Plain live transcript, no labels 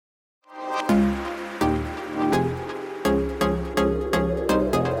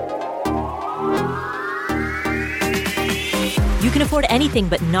afford anything,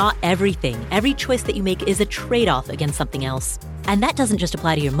 but not everything. Every choice that you make is a trade-off against something else. And that doesn't just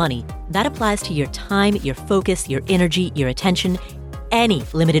apply to your money. That applies to your time, your focus, your energy, your attention, any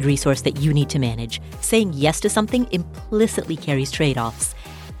limited resource that you need to manage. Saying yes to something implicitly carries trade-offs,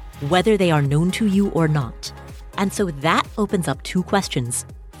 whether they are known to you or not. And so that opens up two questions.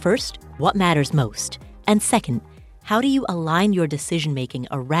 First, what matters most? And second, how do you align your decision-making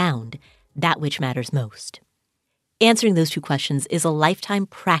around that which matters most? Answering those two questions is a lifetime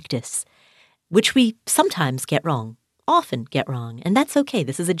practice, which we sometimes get wrong, often get wrong, and that's okay.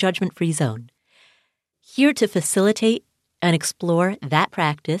 This is a judgment-free zone. Here to facilitate and explore that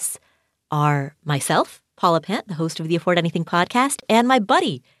practice are myself, Paula Pant, the host of the Afford Anything podcast, and my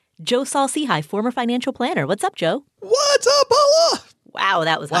buddy, Joe Saul-Sehy, former financial planner. What's up, Joe? What's up, Paula? Wow,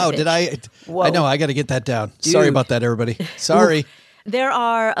 that was high Wow, pitch. did I? Whoa. I know, I got to get that down. Dude. Sorry about that, everybody. Sorry. There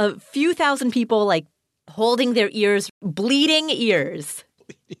are a few thousand people holding their ears, bleeding ears.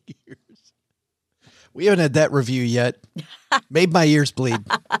 We haven't had that review yet. Made my ears bleed.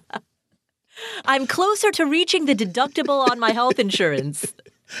 I'm closer to reaching the deductible on my health insurance.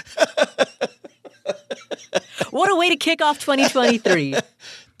 What a way to kick off 2023.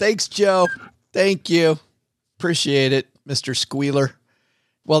 Thanks, Joe. Thank you. Appreciate it, Mr. Squealer.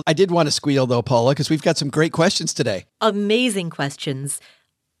 Well, I did want to squeal, though, Paula, because we've got some great questions today. Amazing questions.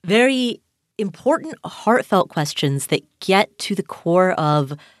 Very important, heartfelt questions that get to the core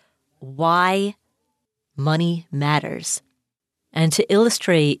of why money matters. And to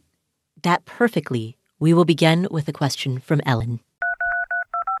illustrate that perfectly, we will begin with a question from Ellen.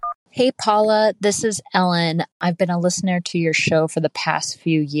 Hey, Paula, this is Ellen. I've been a listener to your show for the past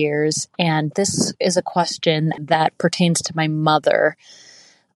few years, and this is a question that pertains to my mother.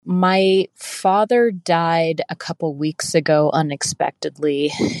 My father died a couple weeks ago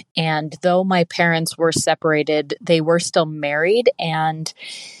unexpectedly, and though my parents were separated, they were still married, and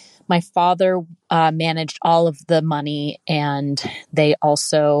my father managed all of the money, and they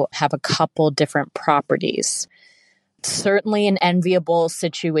also have a couple different properties. Certainly an enviable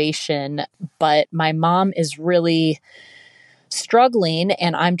situation, but my mom is really struggling,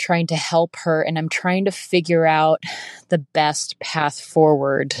 and I'm trying to help her, and I'm trying to figure out the best path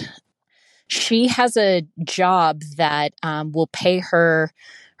forward. She has a job that will pay her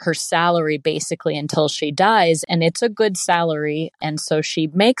salary basically until she dies, and it's a good salary, and so she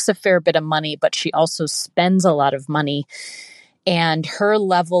makes a fair bit of money, but she also spends a lot of money, and her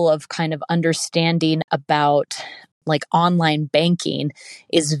level of kind of understanding about online banking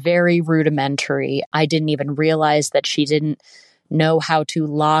is very rudimentary. I didn't even realize that she didn't know how to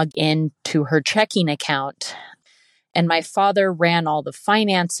log in to her checking account. And my father ran all the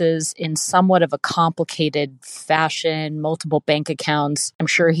finances in somewhat of a complicated fashion, multiple bank accounts. I'm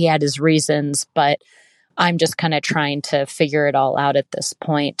sure he had his reasons, but I'm just kind of trying to figure it all out at this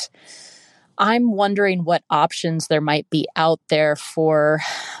point. I'm wondering what options there might be out there for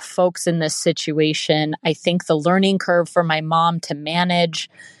folks in this situation. I think the learning curve for my mom to manage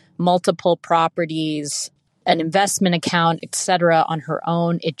multiple properties, an investment account, etc., on her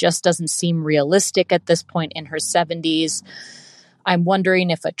own, it just doesn't seem realistic at this point in her 70s. I'm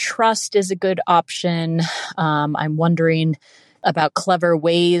wondering if a trust is a good option. I'm wondering about clever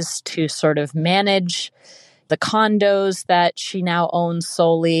ways to sort of manage the condos that she now owns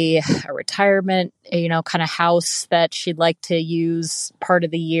solely, a retirement, kind of house that she'd like to use part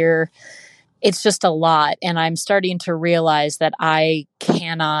of the year. It's just a lot. And I'm starting to realize that I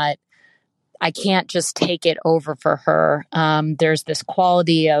can't just take it over for her. There's this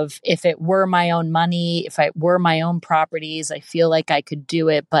quality of, if it were my own money, if it were my own properties, I feel like I could do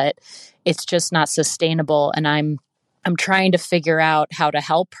it, but it's just not sustainable. And I'm trying to figure out how to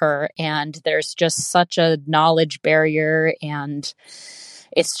help her. And there's just such a knowledge barrier, and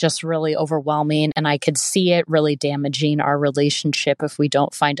it's just really overwhelming. And I could see it really damaging our relationship if we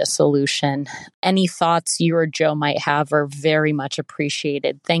don't find a solution. Any thoughts you or Joe might have are very much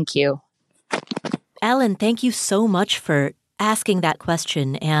appreciated. Thank you. Ellen, thank you so much for asking that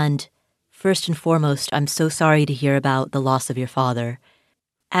question. And first and foremost, I'm so sorry to hear about the loss of your father.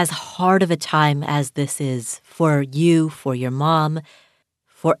 As hard of a time as this is for you, for your mom,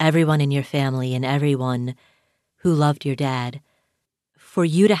 for everyone in your family and everyone who loved your dad, for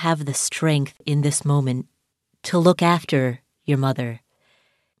you to have the strength in this moment to look after your mother,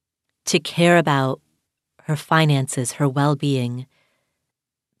 to care about her finances, her well-being,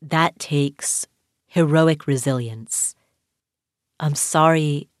 that takes heroic resilience. I'm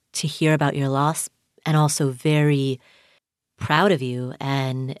sorry to hear about your loss, and also very proud of you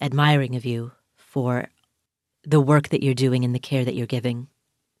and admiring of you for the work that you're doing and the care that you're giving.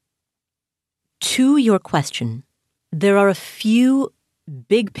 To your question, There are a few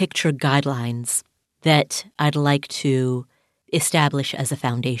big picture guidelines that I'd like to establish as a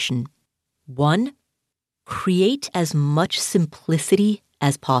foundation. One, create as much simplicity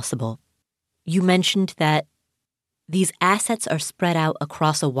as possible. You mentioned that these assets are spread out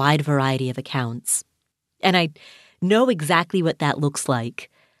across a wide variety of accounts. And I know exactly what that looks like,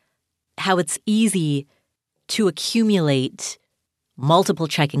 how it's easy to accumulate multiple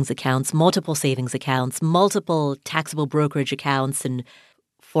checkings accounts, multiple savings accounts, multiple taxable brokerage accounts, and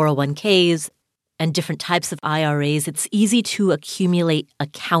 401ks, and different types of IRAs. It's easy to accumulate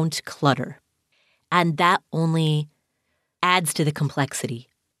account clutter. And that only adds to the complexity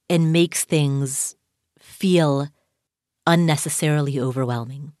and makes things feel unnecessarily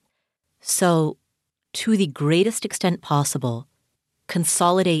overwhelming. So, to the greatest extent possible,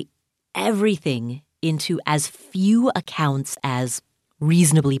 consolidate everything into as few accounts as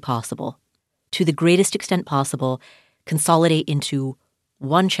reasonably possible. To the greatest extent possible, consolidate into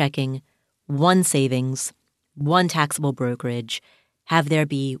one checking, one savings, one taxable brokerage, have there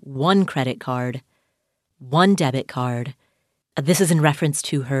be one credit card, one debit card. This is in reference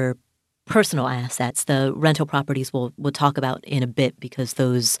to her personal assets. The rental properties we'll talk about in a bit because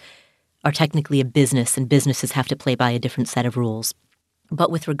those are technically a business and businesses have to play by a different set of rules. But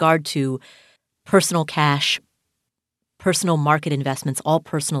with regard to personal cash, personal market investments, all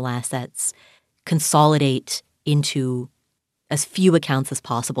personal assets, consolidate into as few accounts as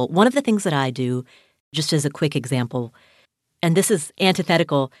possible. One of the things that I do, just as a quick example, and this is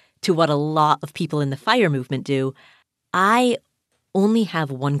antithetical to what a lot of people in the FIRE movement do, I only have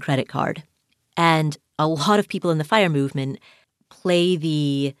one credit card. And a lot of people in the FIRE movement play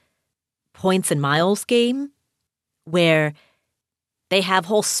the points and miles game where they have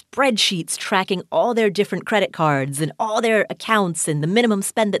whole spreadsheets tracking all their different credit cards and all their accounts and the minimum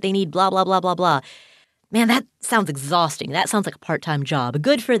spend that they need, blah, blah, blah, blah, blah. Man, that sounds exhausting. That sounds like a part-time job.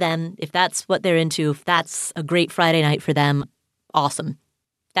 Good for them if that's what they're into. If that's a great Friday night for them, awesome.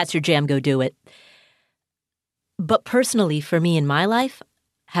 That's your jam, go do it. But personally, for me in my life,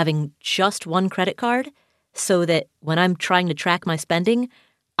 having just one credit card so that when I'm trying to track my spending,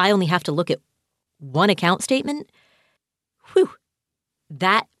 I only have to look at one account statement,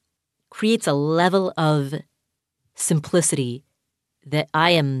 that creates a level of simplicity that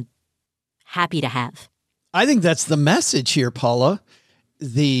I am happy to have. I think that's the message here, Paula.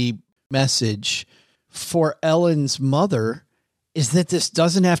 The message for Ellen's mother is that this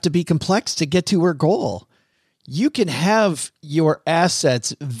doesn't have to be complex to get to her goal. You can have your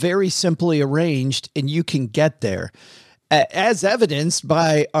assets very simply arranged and you can get there. As evidenced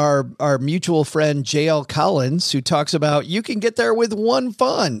by our mutual friend, J.L. Collins, who talks about you can get there with one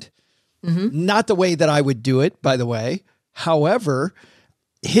fund. Mm-hmm. Not the way that I would do it, by the way. However,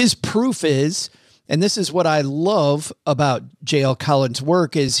 his proof is, and this is what I love about J.L. Collins'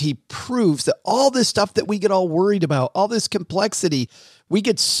 work, is he proves that all this stuff that we get all worried about, all this complexity, we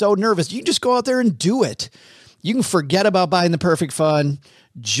get so nervous. You can just go out there and do it. You can forget about buying the perfect fund,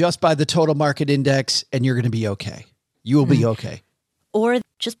 just buy the total market index, and you're going to be okay. You will be okay. Or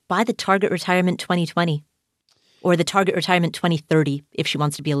just buy the Target Retirement 2020 or the Target Retirement 2030 if she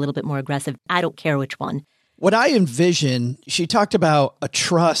wants to be a little bit more aggressive. I don't care which one. What I envision, she talked about a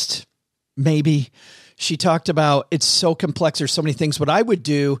trust, maybe. She talked about it's so complex. There's so many things. What I would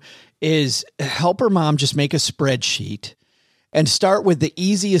do is help her mom just make a spreadsheet and start with the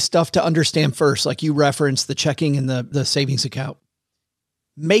easiest stuff to understand first, like you referenced the checking and the savings account.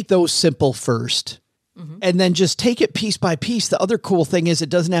 Make those simple first. Mm-hmm. And then just take it piece by piece. The other cool thing is it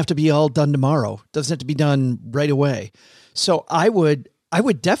doesn't have to be all done tomorrow. It doesn't have to be done right away. So I would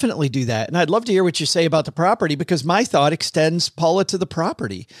definitely do that. And I'd love to hear what you say about the property because my thought extends, Paula, to the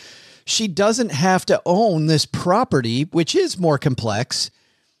property. She doesn't have to own this property, which is more complex,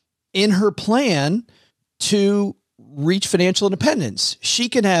 in her plan to reach financial independence. She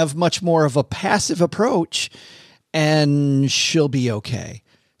can have much more of a passive approach and she'll be okay.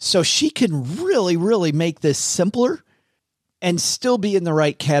 So she can really, really make this simpler and still be in the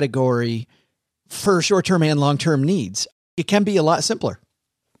right category for short-term and long-term needs. It can be a lot simpler.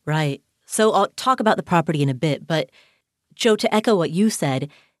 Right. So I'll talk about the property in a bit, but Joe, to echo what you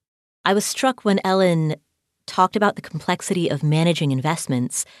said, I was struck when Ellen talked about the complexity of managing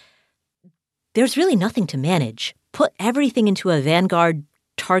investments. There's really nothing to manage. Put everything into a Vanguard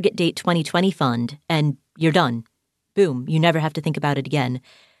Target Date 2020 fund and you're done. Boom. You never have to think about it again.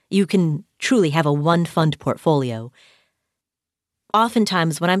 You can truly have a one fund portfolio.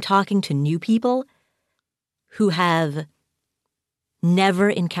 Oftentimes when I'm talking to new people who have never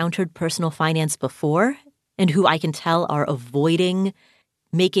encountered personal finance before and who I can tell are avoiding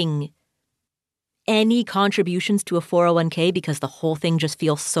making any contributions to a 401k because the whole thing just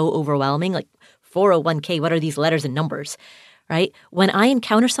feels so overwhelming. Like 401k, what are these letters and numbers, right? When I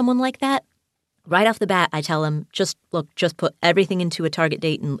encounter someone like that, right off the bat, I tell them, just put everything into a target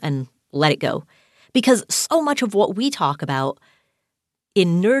date and let it go. Because so much of what we talk about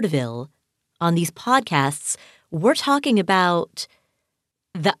in Nerdville on these podcasts, we're talking about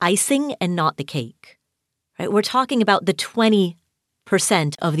the icing and not the cake, right? We're talking about the 20%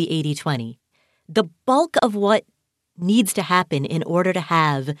 of the 80-20. The bulk of what needs to happen in order to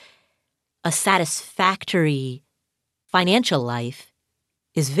have a satisfactory financial life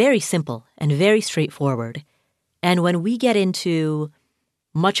is very simple and very straightforward. And when we get into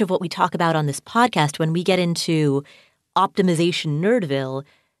much of what we talk about on this podcast, when we get into optimization Nerdville,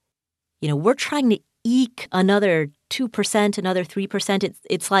 we're trying to eke another 2%, another 3%.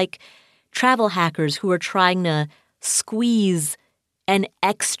 It's like travel hackers who are trying to squeeze an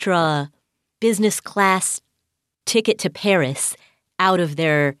extra business class ticket to Paris out of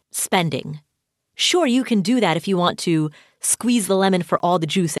their spending. Sure, you can do that if you want to squeeze the lemon for all the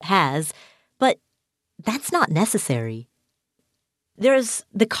juice it has, but that's not necessary. There's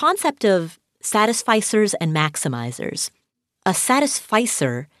the concept of satisficers and maximizers. A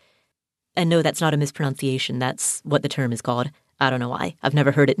satisficer, and no, that's not a mispronunciation. That's what the term is called. I don't know why. I've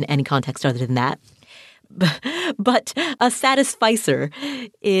never heard it in any context other than that. But a satisficer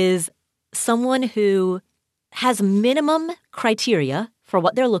is someone who has minimum criteria for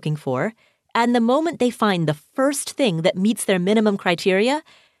what they're looking for, and the moment they find the first thing that meets their minimum criteria,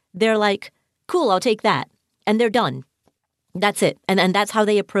 they're like, cool, I'll take that. And they're done. That's it. And that's how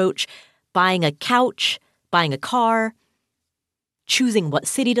they approach buying a couch, buying a car, choosing what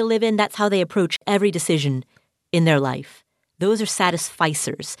city to live in. That's how they approach every decision in their life. Those are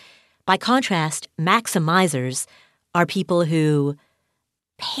satisficers. By contrast, maximizers are people who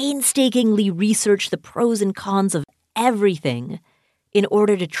painstakingly research the pros and cons of everything in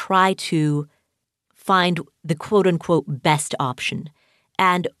order to try to find the quote-unquote best option.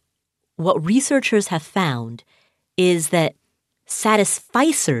 And what researchers have found is that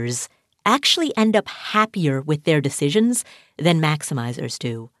satisficers actually end up happier with their decisions than maximizers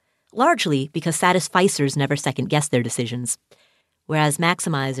do, largely because satisficers never second-guess their decisions, whereas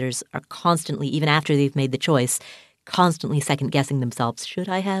maximizers are constantly, even after they've made the choice, constantly second-guessing themselves. Should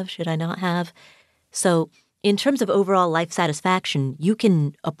I have? Should I not have? So in terms of overall life satisfaction, you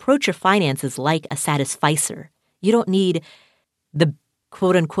can approach your finances like a satisficer. You don't need the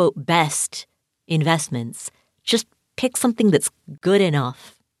quote-unquote best investments. Just pick something that's good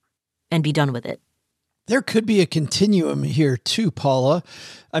enough and be done with it. There could be a continuum here too, Paula.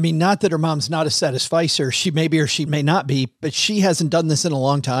 I mean, not that her mom's not a satisficer. She may be or she may not be, but she hasn't done this in a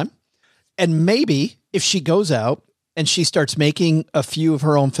long time. And maybe if she goes out and she starts making a few of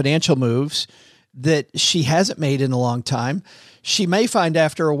her own financial moves that she hasn't made in a long time, she may find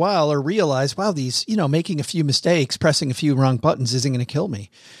after a while or realize, wow, these, making a few mistakes, pressing a few wrong buttons isn't going to kill me.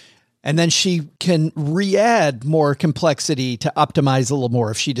 And then she can re-add more complexity to optimize a little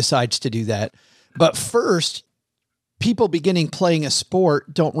more if she decides to do that. But first, people beginning playing a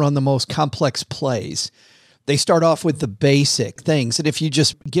sport don't run the most complex plays. They start off with the basic things. And if you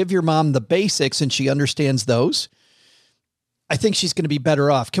just give your mom the basics and she understands those, I think she's going to be better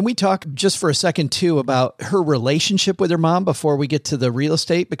off. Can we talk just for a second too about her relationship with her mom before we get to the real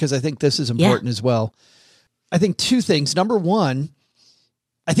estate? Because I think this is important as well. I think two things. Number one,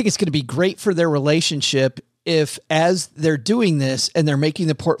 I think it's going to be great for their relationship if, as they're doing this and they're making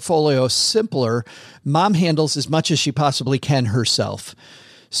the portfolio simpler, mom handles as much as she possibly can herself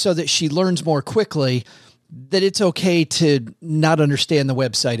so that she learns more quickly that it's okay to not understand the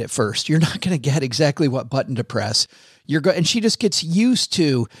website at first. You're not going to get exactly what button to press. And she just gets used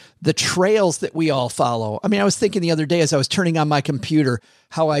to the trails that we all follow. I mean, I was thinking the other day as I was turning on my computer,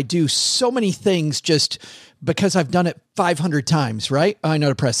 how I do so many things just because I've done it 500 times, right? I know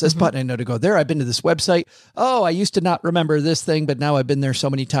to press this button. I know to go there. I've been to this website. Oh, I used to not remember this thing, but now I've been there so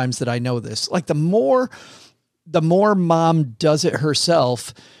many times that I know this. Like the more mom does it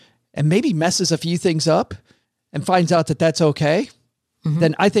herself and maybe messes a few things up and finds out that that's okay,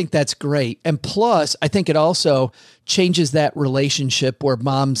 then I think that's great. And plus, I think it also changes that relationship where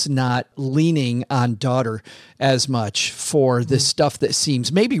mom's not leaning on daughter as much for this stuff that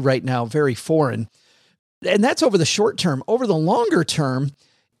seems maybe right now very foreign. And that's over the short term. Over the longer term,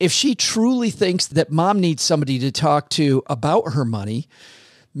 if she truly thinks that mom needs somebody to talk to about her money,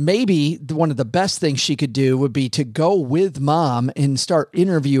 maybe one of the best things she could do would be to go with mom and start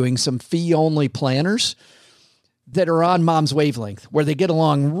interviewing some fee-only planners that are on mom's wavelength, where they get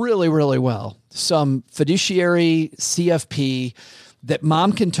along really, really well. Some fiduciary CFP that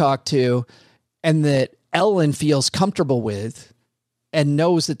mom can talk to and that Ellen feels comfortable with and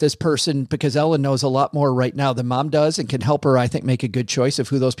knows that this person, because Ellen knows a lot more right now than mom does and can help her, I think, make a good choice of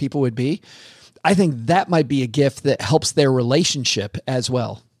who those people would be. I think that might be a gift that helps their relationship as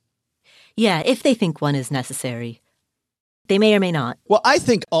well. Yeah, if they think one is necessary. They may or may not. Well, I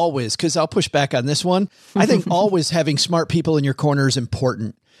think always, because I'll push back on this one, I think always having smart people in your corner is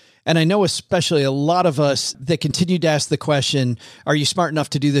important. And I know especially a lot of us that continue to ask the question, are you smart enough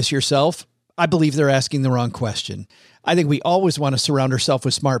to do this yourself? I believe they're asking the wrong question. I think we always want to surround ourselves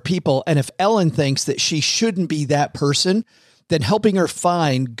with smart people. And if Ellen thinks that she shouldn't be that person, then helping her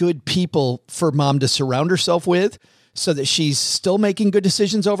find good people for mom to surround herself with so that she's still making good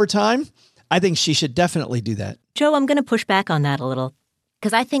decisions over time, I think she should definitely do that. Joe, I'm going to push back on that a little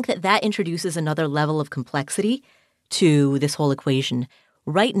because I think that introduces another level of complexity to this whole equation.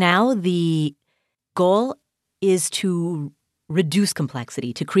 Right now, the goal is to reduce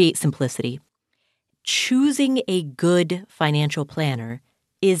complexity, to create simplicity. Choosing a good financial planner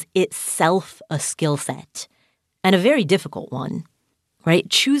is itself a skill set and a very difficult one, right?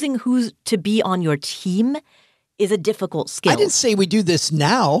 Choosing who's to be on your team is a difficult skill. I didn't say we do this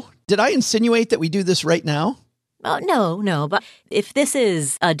now. Did I insinuate that we do this right now? No. But if this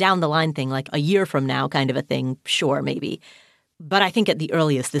is a down the line thing, like a year from now kind of a thing, sure, maybe. But I think at the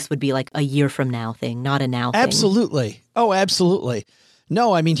earliest, this would be like a year from now thing, not a now thing. Absolutely. Oh, absolutely.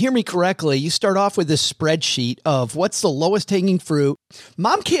 No, I mean, hear me correctly. You start off with this spreadsheet of what's the lowest hanging fruit.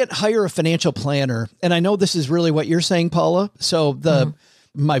 Mom can't hire a financial planner. And I know this is really what you're saying, Paula. So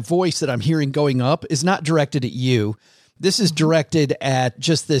my voice that I'm hearing going up is not directed at you. This is directed at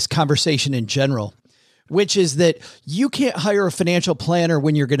just this conversation in general, which is that you can't hire a financial planner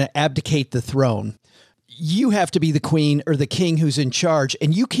when you're going to abdicate the throne. You have to be the queen or the king who's in charge,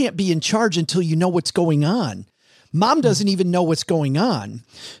 and you can't be in charge until you know what's going on. Mom doesn't even know what's going on.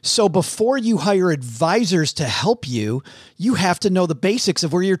 So before you hire advisors to help you, you have to know the basics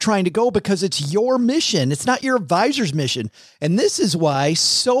of where you're trying to go because it's your mission. It's not your advisor's mission. And this is why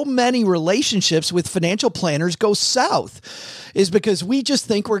so many relationships with financial planners go south, is because we just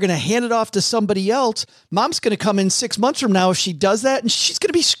think we're going to hand it off to somebody else. Mom's going to come in 6 months from now if she does that, and she's going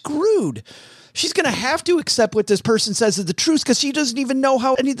to be screwed. She's going to have to accept what this person says is the truth because she doesn't even know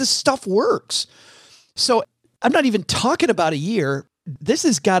how any of this stuff works. So I'm not even talking about a year. This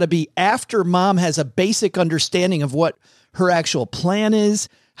has got to be after mom has a basic understanding of what her actual plan is,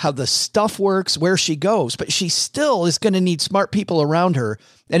 how the stuff works, where she goes. But she still is going to need smart people around her.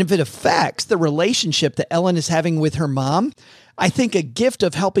 And if it affects the relationship that Ellen is having with her mom, I think a gift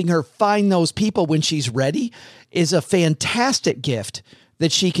of helping her find those people when she's ready is a fantastic gift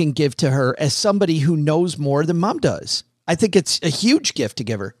that she can give to her as somebody who knows more than mom does. I think it's a huge gift to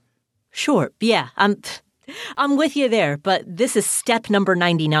give her. Sure. Yeah. I'm with you there, but this is step number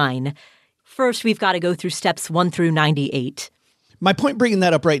 99. First, we've got to go through steps 1 through 98. My point bringing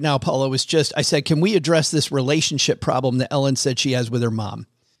that up right now, Paula, was just, I said, can we address this relationship problem that Ellen said she has with her mom?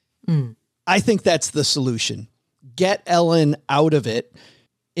 I think that's the solution. Get Ellen out of it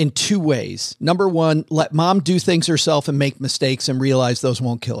in 2 ways. Number 1, let mom do things herself and make mistakes and realize those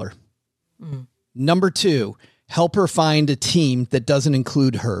won't kill her. Number 2, help her find a team that doesn't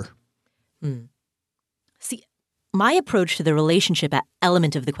include her. See, my approach to the relationship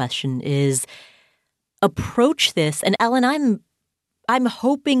element of the question is approach this. And Ellen, I'm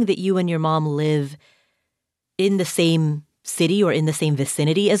hoping that you and your mom live in the same city or in the same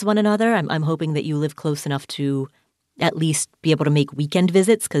vicinity as one another. I'm hoping that you live close enough to at least be able to make weekend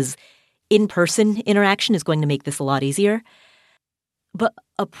visits because in-person interaction is going to make this a lot easier. But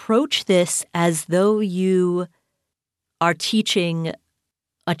approach this as though you are teaching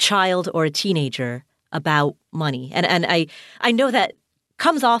a child or a teenager about money. And I know that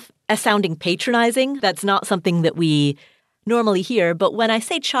comes off as sounding patronizing. That's not something that we normally hear. But when I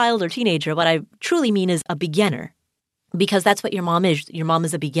say child or teenager, what I truly mean is a beginner, because that's what your mom is. Your mom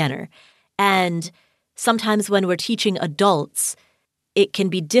is a beginner. And sometimes when we're teaching adults, it can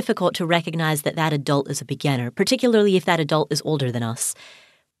be difficult to recognize that that adult is a beginner, particularly if that adult is older than us,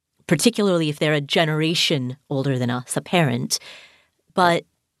 particularly if they're a generation older than us, a parent. But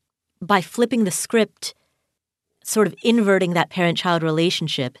by flipping the script, sort of inverting that parent-child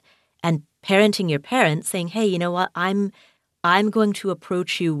relationship and parenting your parents, saying, hey, you know what, I'm going to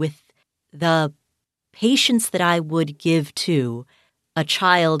approach you with the patience that I would give to a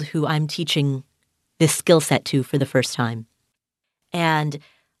child who I'm teaching this skill set to for the first time. And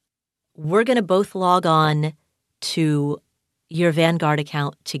we're going to both log on to your Vanguard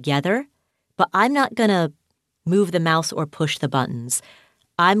account together, but I'm not going to move the mouse or push the buttons.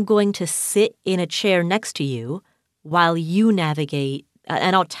 I'm going to sit in a chair next to you while you navigate,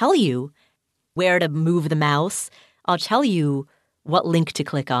 and I'll tell you where to move the mouse. I'll tell you what link to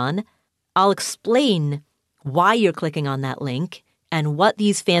click on. I'll explain why you're clicking on that link and what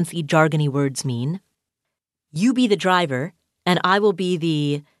these fancy jargony words mean. You be the driver, and I will be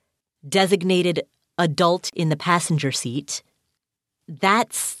the designated adult in the passenger seat.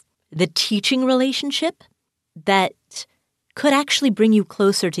 That's the teaching relationship that could actually bring you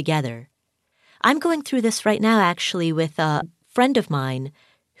closer together. I'm going through this right now, actually, with a friend of mine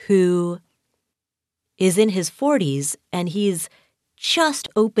who is in his 40s, and he's just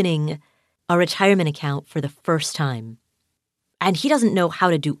opening a retirement account for the first time. And he doesn't know how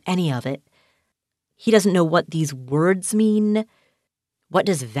to do any of it. He doesn't know what these words mean. What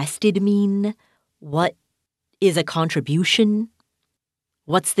does vested mean? What is a contribution?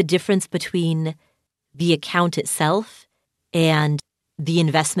 What's the difference between the account itself and the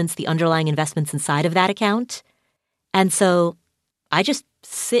investments, the underlying investments inside of that account? And so I just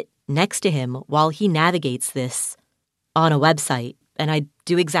sit next to him while he navigates this on a website. And I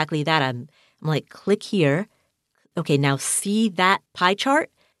do exactly that. I'm like, click here. Okay, now see that pie chart?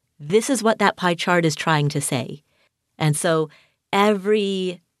 This is what that pie chart is trying to say. And so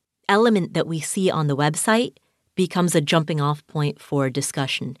every element that we see on the website becomes a jumping off point for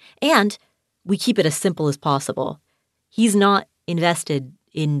discussion. And we keep it as simple as possible. He's not invested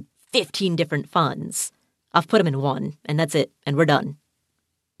in 15 different funds. I've put him in one, and that's it, and we're done.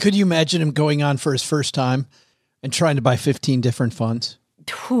 Could you imagine him going on for his first time and trying to buy 15 different funds?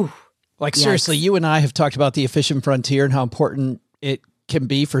 Whew. Like, seriously, you and I have talked about the efficient frontier and how important it can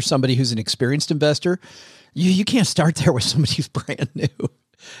be for somebody who's an experienced investor. You can't start there with somebody who's brand new.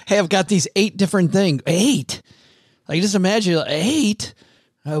 Hey, I've got these 8 different things. 8. Like, just imagine 8.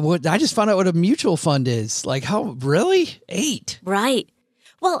 I just found out what a mutual fund is. Like, how, really? 8. Right.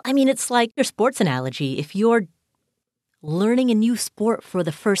 Well, I mean, it's like your sports analogy. If you're learning a new sport for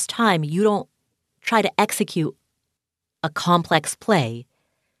the first time, you don't try to execute a complex play.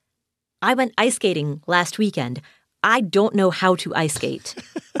 I went ice skating last weekend. I don't know how to ice skate.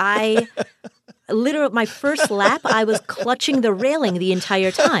 Literally, my first lap, I was clutching the railing the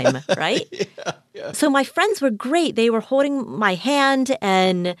entire time, right? Yeah. So my friends were great. They were holding my hand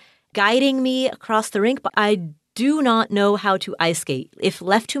and guiding me across the rink, but I do not know how to ice skate. If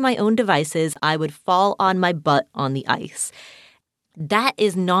left to my own devices, I would fall on my butt on the ice. That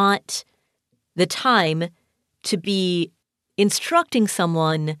is not the time to be instructing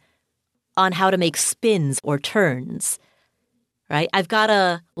someone on how to make spins or turns, right? I've got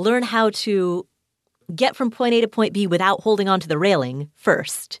to learn how to get from point A to point B without holding onto the railing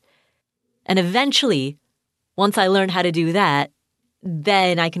first. And eventually, once I learn how to do that,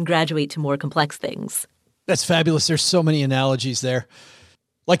 then I can graduate to more complex things. That's fabulous. There's so many analogies there.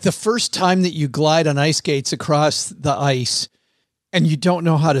 Like the first time that you glide on ice skates across the ice and you don't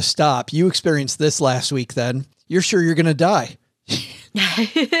know how to stop. You experienced this last week then. You're sure you're going to die.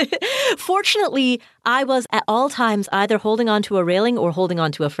 Fortunately, I was at all times either holding onto a railing or holding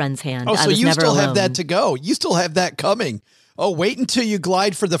onto a friend's hand. Oh, so you still alone. Have that to go. You still have that coming. Oh, wait until you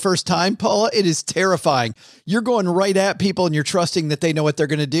glide for the first time, Paula. It is terrifying. You're going right at people and you're trusting that they know what they're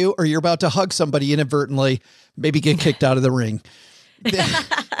going to do, or you're about to hug somebody inadvertently, maybe get kicked out of the ring.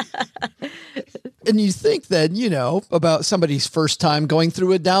 And you think then, about somebody's first time going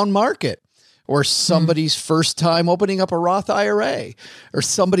through a down market, or somebody's first time opening up a Roth IRA, or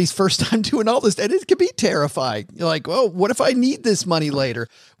somebody's first time doing all this. And it can be terrifying. You're like, well, what if I need this money later?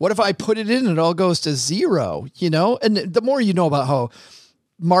 What if I put it in and it all goes to zero, And the more you know about how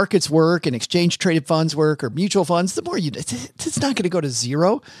markets work and exchange traded funds work or mutual funds, the more it's not going to go to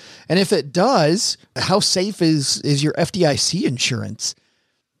zero. And if it does, how safe is your FDIC insurance?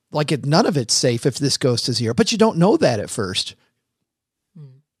 Like none of it's safe if this goes to zero, but you don't know that at first.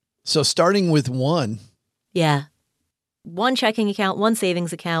 So starting with one. Yeah. One checking account, one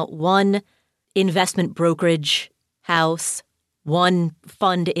savings account, one investment brokerage house, one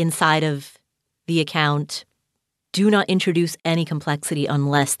fund inside of the account. Do not introduce any complexity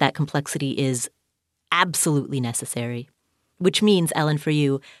unless that complexity is absolutely necessary, which means, Ellen, for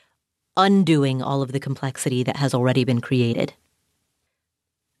you, undoing all of the complexity that has already been created.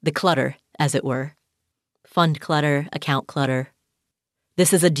 The clutter, as it were. Fund clutter, account clutter.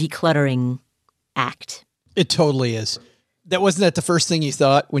 This is a decluttering act. It totally is. Wasn't that the first thing you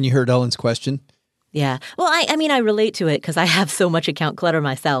thought when you heard Ellen's question? Yeah. Well, I mean, I relate to it because I have so much account clutter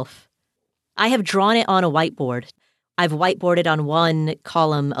myself. I have drawn it on a whiteboard. I've whiteboarded on one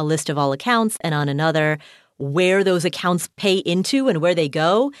column a list of all accounts and on another where those accounts pay into and where they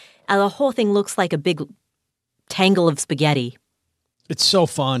go. And the whole thing looks like a big tangle of spaghetti. It's so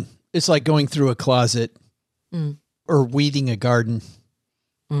fun. It's like going through a closet or weeding a garden.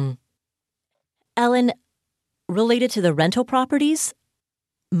 Ellen, related to the rental properties,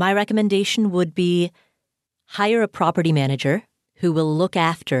 my recommendation would be hire a property manager who will look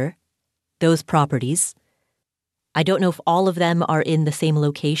after those properties. I don't know if all of them are in the same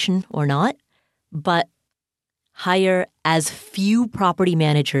location or not, but hire as few property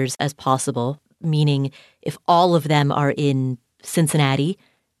managers as possible, meaning if all of them are in Cincinnati,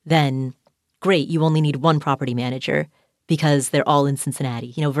 then great, you only need one property manager because they're all in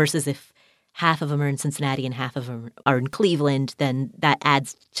Cincinnati, versus if half of them are in Cincinnati and half of them are in Cleveland, then that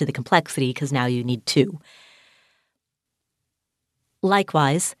adds to the complexity because now you need two.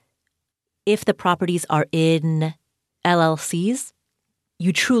 Likewise, if the properties are in LLCs,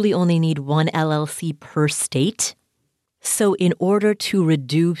 you truly only need one LLC per state. So in order to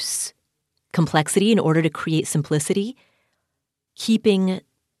reduce complexity, in order to create simplicity, keeping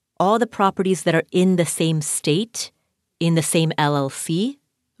all the properties that are in the same state, in the same LLC,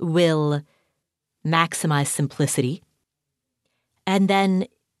 will maximize simplicity. And then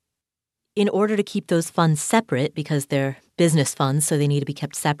in order to keep those funds separate, because they're business funds, so they need to be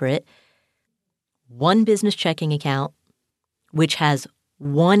kept separate, one business checking account, which has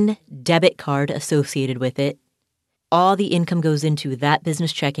one debit card associated with it. All the income goes into that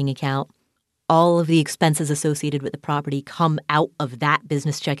business checking account. All of the expenses associated with the property come out of that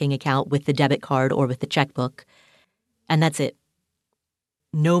business checking account with the debit card or with the checkbook. And that's it.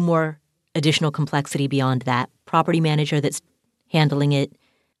 No more additional complexity beyond that. Property manager that's handling it,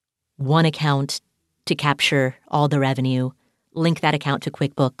 one account to capture all the revenue, link that account to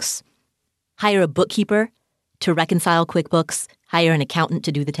QuickBooks, hire a bookkeeper to reconcile QuickBooks, hire an accountant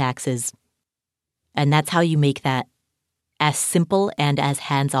to do the taxes. And that's how you make that as simple and as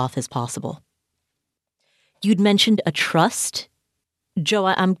hands-off as possible. You'd mentioned a trust. Joe,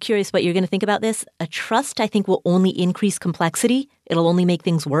 I'm curious what you're going to think about this. A trust, I think, will only increase complexity. It'll only make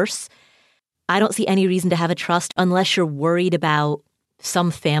things worse. I don't see any reason to have a trust unless you're worried about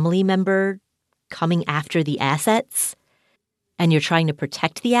some family member coming after the assets and you're trying to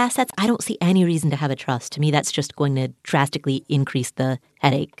protect the assets. I don't see any reason to have a trust. To me, that's just going to drastically increase the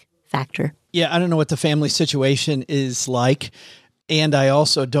headache factor. Yeah, I don't know what the family situation is like. And I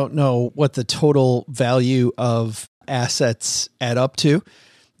also don't know what the total value of assets add up to.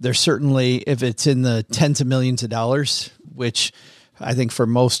 There's certainly, if it's in the tens of millions of dollars, which I think for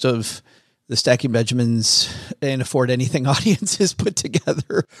most of the Stacking Benjamins and Afford Anything audiences put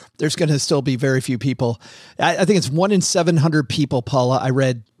together, there's going to still be very few people. I think it's 1 in 700 people, Paula, I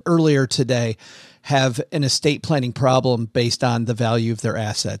read earlier today, have an estate planning problem based on the value of their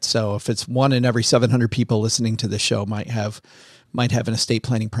assets. So if it's 1 in every 700 people listening to the show might have an estate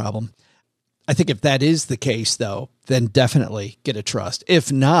planning problem. I think if that is the case, though, then definitely get a trust.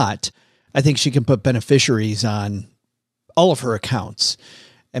 If not, I think she can put beneficiaries on all of her accounts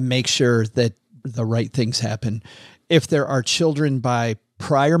and make sure that the right things happen. If there are children by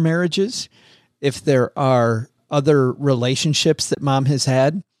prior marriages, if there are other relationships that mom has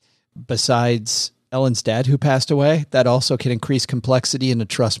had besides Ellen's dad who passed away, that also can increase complexity and a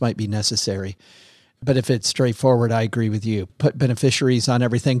trust might be necessary. But if it's straightforward, I agree with you. Put beneficiaries on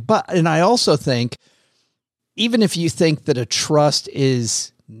everything. And I also think, even if you think that a trust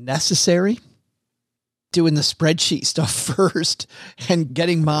is necessary, doing the spreadsheet stuff first and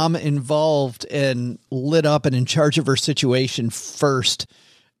getting mom involved and lit up and in charge of her situation first,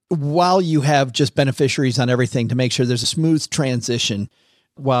 while you have just beneficiaries on everything to make sure there's a smooth transition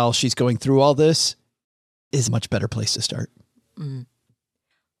while she's going through all this, is a much better place to start. Mm.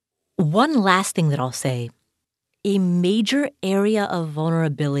 One last thing that I'll say, a major area of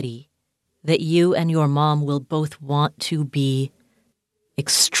vulnerability that you and your mom will both want to be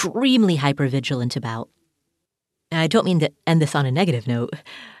extremely hypervigilant about, and I don't mean to end this on a negative note,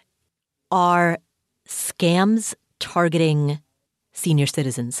 are scams targeting senior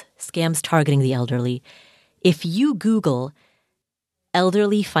citizens, scams targeting the elderly. If you Google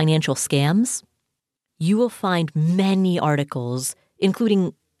elderly financial scams, you will find many articles,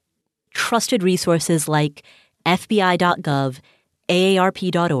 including trusted resources like FBI.gov,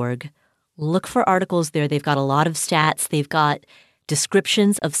 AARP.org. Look for articles there. They've got a lot of stats. They've got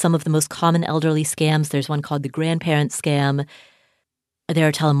descriptions of some of the most common elderly scams. There's one called the grandparent scam. There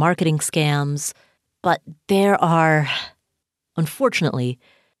are telemarketing scams. But there are, unfortunately,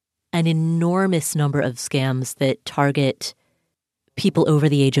 an enormous number of scams that target people over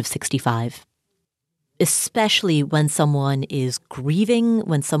the age of 65. Especially when someone is grieving,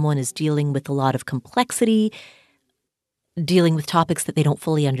 when someone is dealing with a lot of complexity, dealing with topics that they don't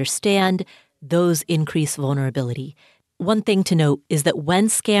fully understand, those increase vulnerability. One thing to note is that when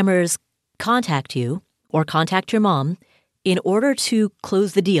scammers contact you or contact your mom, in order to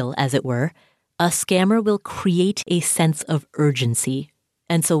close the deal, as it were, a scammer will create a sense of urgency.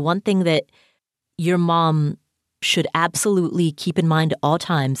 And so one thing that your mom should absolutely keep in mind at all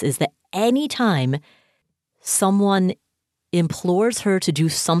times is that anytime someone implores her to do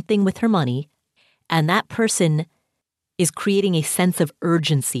something with her money, and that person is creating a sense of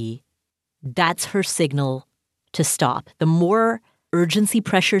urgency, that's her signal to stop. The more urgency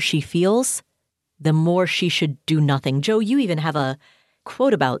pressure she feels, the more she should do nothing. Joe, you even have a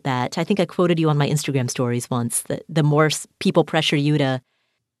quote about that. I think I quoted you on my Instagram stories once, that the more people pressure you to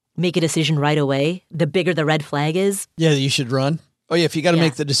make a decision right away, the bigger the red flag is. Yeah, you should run. Oh yeah, if you got to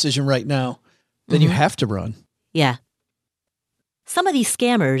make the decision right now, then you have to run. Yeah. Some of these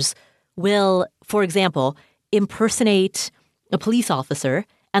scammers will, for example, impersonate a police officer,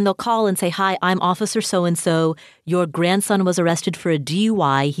 and they'll call and say, "Hi, I'm Officer so-and-so. Your grandson was arrested for a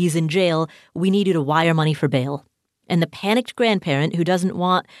DUI. He's in jail. We need you to wire money for bail." And the panicked grandparent who doesn't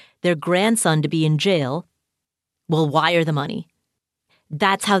want their grandson to be in jail will wire the money.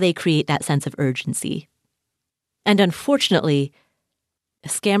 That's how they create that sense of urgency. And unfortunately,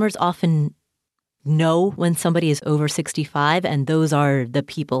 scammers often know when somebody is over 65, and those are the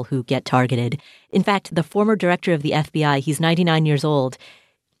people who get targeted. In fact, the former director of the FBI, he's 99 years old,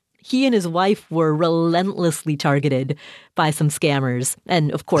 he and his wife were relentlessly targeted by some scammers.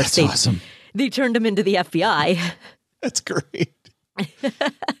 And of course, they turned him into the FBI. That's great.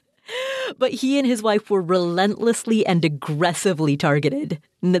 But he and his wife were relentlessly and aggressively targeted.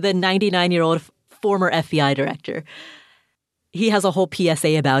 The 99-year-old former FBI director. He has a whole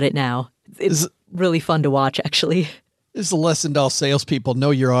PSA about it now. It's really fun to watch, actually. This is a lesson to all salespeople.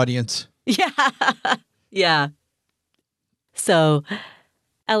 Know your audience. Yeah. Yeah. So,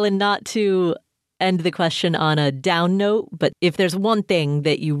 Ellen, not to end the question on a down note, but if there's one thing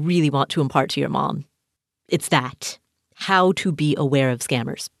that you really want to impart to your mom, it's that. How to be aware of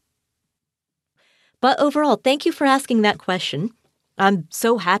scammers. But overall, thank you for asking that question. I'm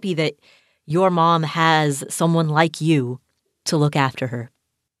so happy that your mom has someone like you to look after her.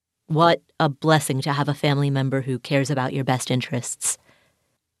 What a blessing to have a family member who cares about your best interests.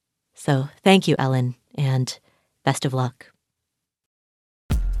 So thank you, Ellen, and best of luck.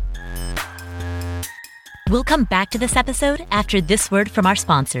 We'll come back to this episode after this word from our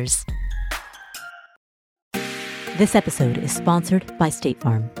sponsors. This episode is sponsored by State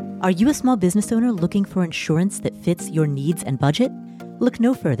Farm. Are you a small business owner looking for insurance that fits your needs and budget? Look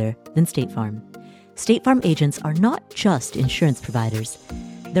no further than State Farm. State Farm agents are not just insurance providers.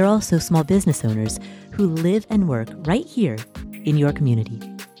 They're also small business owners who live and work right here in your community.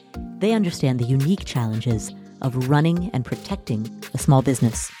 They understand the unique challenges of running and protecting a small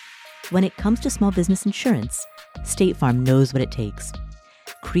business. When it comes to small business insurance, State Farm knows what it takes.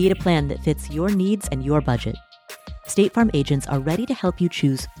 Create a plan that fits your needs and your budget. State Farm agents are ready to help you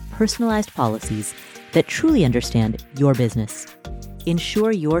choose personalized policies that truly understand your business.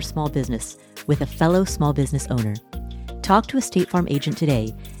 Insure your small business with a fellow small business owner. Talk to a State Farm agent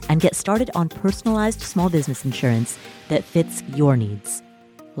today and get started on personalized small business insurance that fits your needs.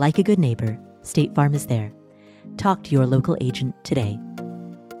 Like a good neighbor, State Farm is there. Talk to your local agent today.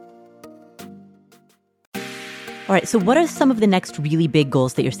 All right, so what are some of the next really big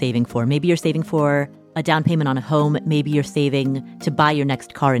goals that you're saving for? Maybe you're saving for a down payment on a home. Maybe you're saving to buy your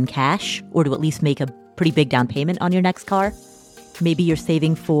next car in cash, or to at least make a pretty big down payment on your next car. Maybe you're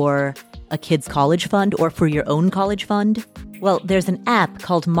saving for a kid's college fund or for your own college fund. Well, there's an app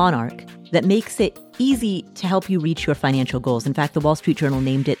called Monarch that makes it easy to help you reach your financial goals. In fact, the Wall Street Journal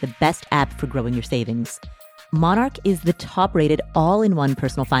named it the best app for growing your savings. Monarch is the top-rated all-in-one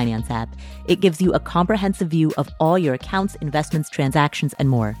personal finance app. It gives you a comprehensive view of all your accounts, investments, transactions, and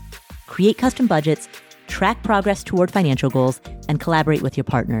more. Create custom budgets, track progress toward financial goals, and collaborate with your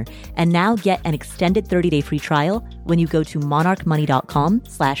partner. And now get an extended 30-day free trial when you go to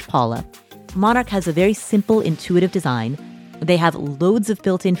monarchmoney.com/Paula. Monarch has a very simple, intuitive design. They have loads of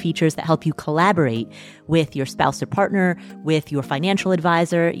built-in features that help you collaborate with your spouse or partner, with your financial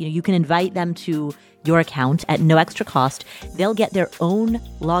advisor. You can invite them to your account at no extra cost. They'll get their own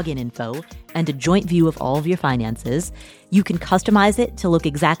login info and a joint view of all of your finances. You can customize it to look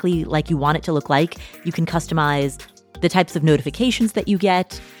exactly like you want it to look like. You can customize the types of notifications that you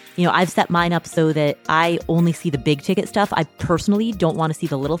get. I've set mine up so that I only see the big ticket stuff. I personally don't want to see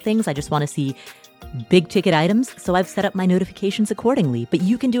the little things. I just want to see big ticket items. So I've set up my notifications accordingly, but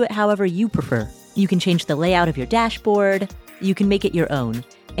you can do it however you prefer. You can change the layout of your dashboard. You can make it your own.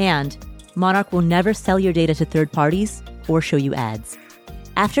 And Monarch will never sell your data to third parties or show you ads.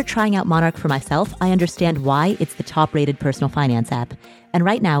 After trying out Monarch for myself, I understand why it's the top-rated personal finance app. And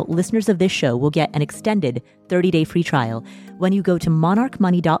right now, listeners of this show will get an extended 30-day free trial when you go to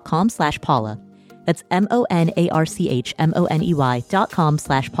monarchmoney.com/Paula. That's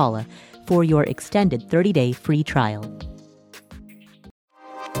MONARCHMONEY.com/Paula for your extended 30-day free trial.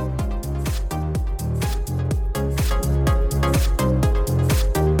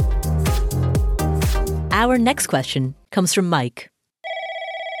 Our next question comes from Mike.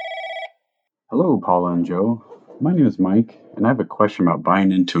 Hello, Paula and Joe. My name is Mike, and I have a question about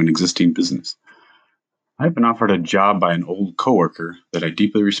buying into an existing business. I've been offered a job by an old coworker that I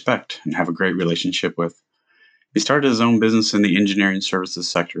deeply respect and have a great relationship with. He started his own business in the engineering services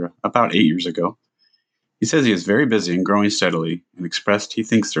sector about 8 years ago. He says he is very busy and growing steadily, and expressed he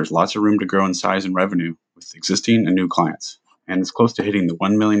thinks there's lots of room to grow in size and revenue with existing and new clients, and is close to hitting the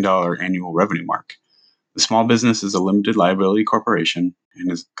 $1 million annual revenue mark. The small business is a limited liability corporation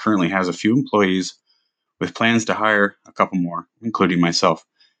and currently has a few employees with plans to hire a couple more, including myself.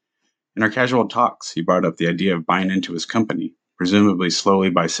 In our casual talks, he brought up the idea of buying into his company, presumably slowly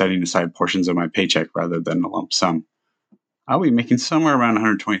by setting aside portions of my paycheck rather than a lump sum. I'll be making somewhere around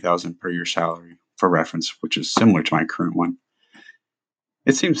 $120,000 per year salary, for reference, which is similar to my current one.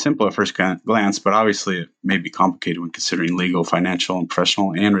 It seems simple at first glance, but obviously it may be complicated when considering legal, financial, and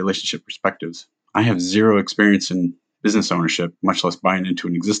professional and relationship perspectives. I have zero experience in business ownership, much less buying into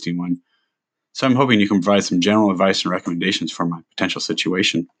an existing one, so I'm hoping you can provide some general advice and recommendations for my potential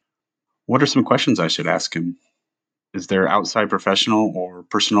situation. What are some questions I should ask him? Is there outside professional or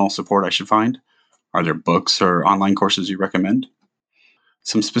personal support I should find? Are there books or online courses you recommend?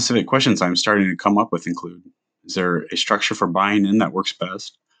 Some specific questions I'm starting to come up with include, is there a structure for buying in that works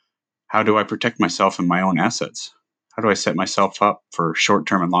best? How do I protect myself and my own assets? How do I set myself up for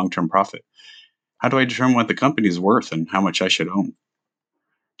short-term and long-term profit? How do I determine what the company is worth and how much I should own?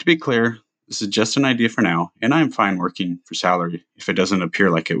 To be clear, this is just an idea for now, and I am fine working for salary if it doesn't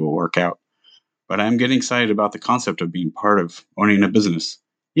appear like it will work out. But I am getting excited about the concept of being part of owning a business,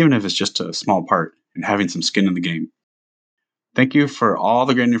 even if it's just a small part, and having some skin in the game. Thank you for all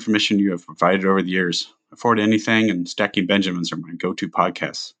the great information you have provided over the years. Afford Anything and Stacking Benjamins are my go-to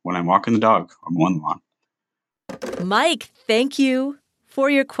podcasts when I'm walking the dog or mowing the lawn. Mike, thank you for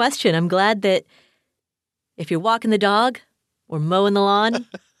your question. I'm glad that if you're walking the dog or mowing the lawn,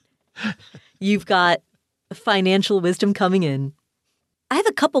 you've got financial wisdom coming in. I have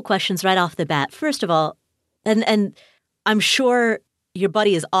a couple questions right off the bat. First of all, and I'm sure your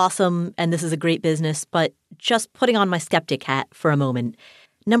buddy is awesome and this is a great business, but just putting on my skeptic hat for a moment.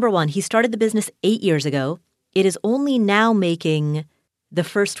 Number one, he started the business 8 years ago. It is only now making the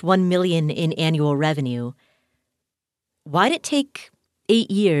first $1 million in annual revenue. Why did it take 8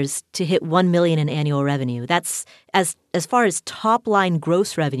 years to hit $1 million in annual revenue? That's as far as top line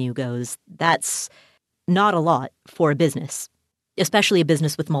gross revenue goes, that's not a lot for a business, especially a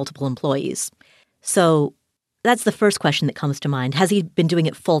business with multiple employees. So that's the first question that comes to mind. Has he been doing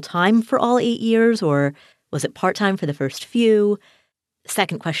it full time for all 8 years, or was it part time for the first few?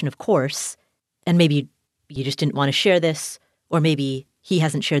 Second question, of course, and maybe you just didn't want to share this, or maybe he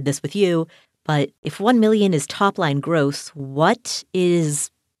hasn't shared this with you, but if 1 million is top line gross, what is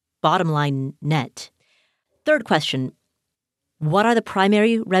bottom line net? Third question, what are the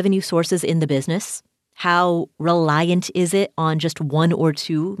primary revenue sources in the business? How reliant is it on just one or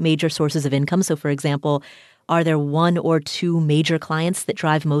two major sources of income? So, for example, are there one or two major clients that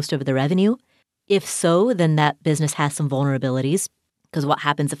drive most of the revenue? If so, then that business has some vulnerabilities, because what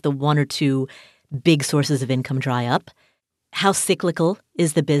happens if the one or two big sources of income dry up? How cyclical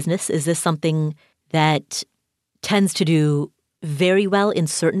is the business? Is this something that tends to do very well in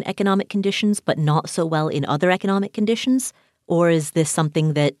certain economic conditions, but not so well in other economic conditions? Or is this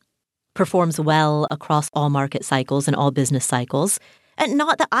something that performs well across all market cycles and all business cycles? And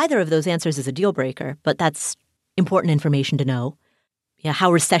not that either of those answers is a deal breaker, but that's important information to know. Yeah,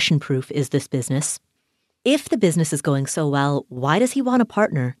 how recession-proof is this business? If the business is going so well, why does he want a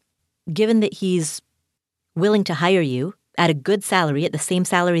partner? Given that he's willing to hire you at a good salary, at the same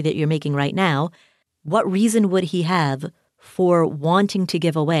salary that you're making right now, what reason would he have for wanting to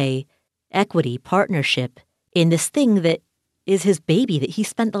give away equity, partnership in this thing that is his baby that he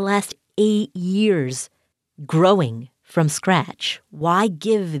spent the last 8 years growing from scratch? Why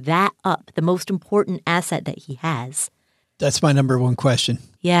give that up, the most important asset that he has? That's my number one question.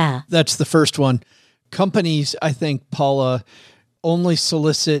 Yeah. That's the first one. Companies, I think, Paula, only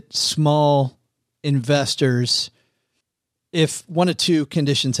solicit small investors if one of two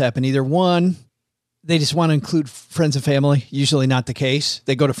conditions happen. Either one, they just want to include friends and family, usually not the case.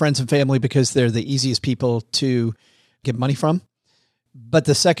 They go to friends and family because they're the easiest people to get money from. But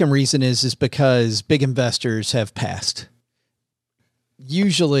the second reason is because big investors have passed.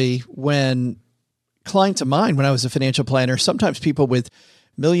 Usually when clients of mine, when I was a financial planner, sometimes people with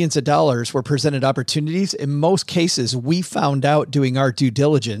millions of dollars were presented opportunities. In most cases, we found out doing our due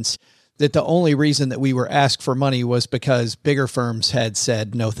diligence that the only reason that we were asked for money was because bigger firms had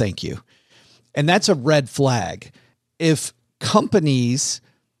said, no, thank you. And that's a red flag. If companies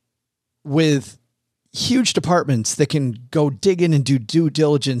with huge departments that can go dig in and do due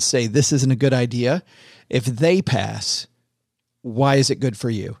diligence say, this isn't a good idea, if they pass, why is it good for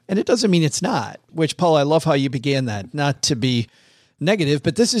you? And it doesn't mean it's not, which, Paul, I love how you began that, not to be negative,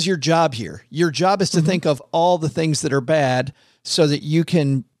 but this is your job here. Your job is to think of all the things that are bad so that you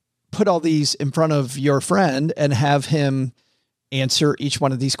can put all these in front of your friend and have him answer each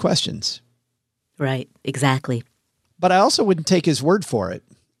one of these questions. Right, exactly. But I also wouldn't take his word for it.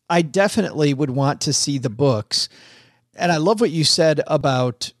 I definitely would want to see the books. And I love what you said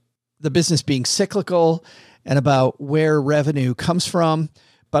about the business being cyclical and about where revenue comes from.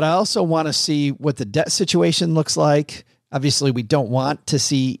 But I also want to see what the debt situation looks like. Obviously, we don't want to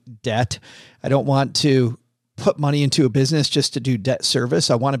see debt. I don't want to put money into a business just to do debt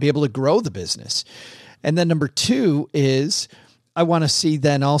service. I want to be able to grow the business. And then number two is I want to see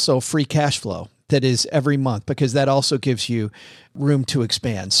then also free cash flow that is every month, because that also gives you room to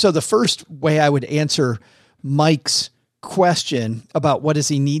expand. So the first way I would answer Mike's question about what does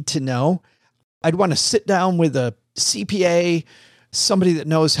he need to know, I'd want to sit down with a CPA, somebody that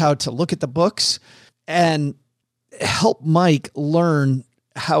knows how to look at the books, and help Mike learn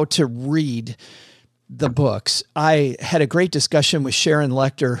how to read the books. I had a great discussion with Sharon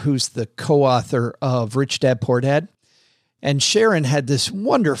Lecter, who's the co-author of Rich Dad, Poor Dad. And Sharon had this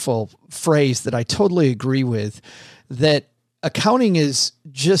wonderful phrase that I totally agree with, that accounting is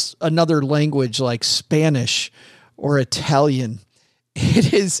just another language like Spanish or Italian.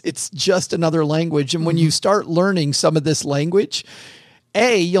 It's just another language. And when you start learning some of this language,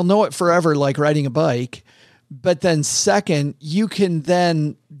 you'll know it forever, like riding a bike. But then second, you can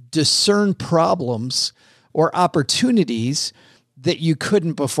then discern problems or opportunities that you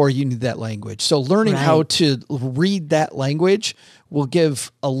couldn't before you knew that language. So learning how to read that language will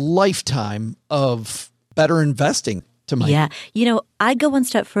give a lifetime of better investing to Mike. Yeah. You know, I'd go one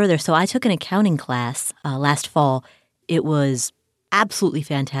step further. So I took an accounting class last fall. It was absolutely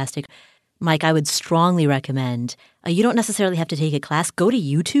fantastic. Mike, I would strongly recommend, you don't necessarily have to take a class. Go to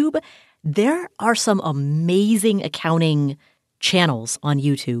YouTube. There are some amazing accounting channels on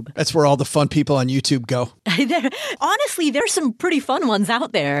YouTube. That's where all the fun people on YouTube go. Honestly, there's some pretty fun ones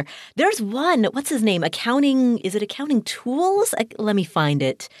out there. There's one, what's his name? Is it Accounting Tools? Let me find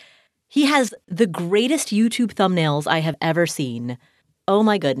it. He has the greatest YouTube thumbnails I have ever seen. Oh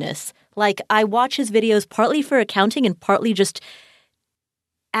my goodness. Like, I watch his videos partly for accounting and partly just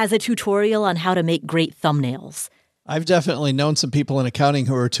as a tutorial on how to make great thumbnails. I've definitely known some people in accounting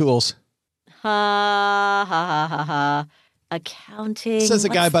who are tools. Ha, ha, ha, ha, ha. Accounting. Says a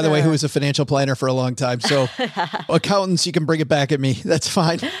guy, by the way, who was a financial planner for a long time. So accountants, you can bring it back at me. That's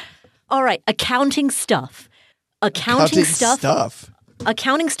fine. All right. Accounting stuff. Accounting stuff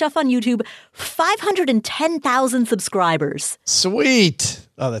on YouTube. 510,000 subscribers. Sweet.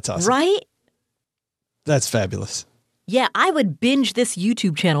 Oh, that's awesome. Right? That's fabulous. Yeah, I would binge this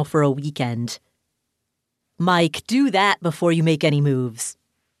YouTube channel for a weekend. Mike, do that before you make any moves.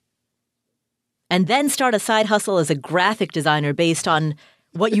 And then start a side hustle as a graphic designer based on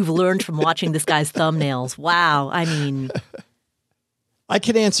what you've learned from watching this guy's thumbnails. Wow. I mean, I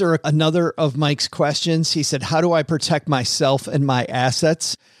can answer another of Mike's questions. He said, how do I protect myself and my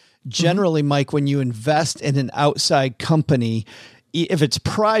assets? Generally, Mike, when you invest in an outside company, if it's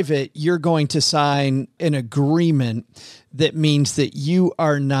private, you're going to sign an agreement that means that you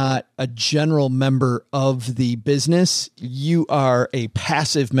are not a general member of the business. You are a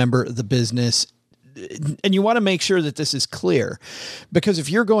passive member of the business. And you want to make sure that this is clear, because if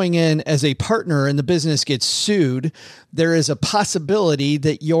you're going in as a partner and the business gets sued, there is a possibility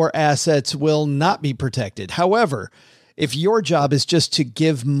that your assets will not be protected. However, if your job is just to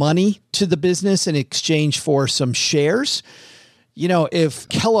give money to the business in exchange for some shares, you know, if